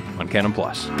 available now on Canon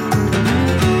Plus.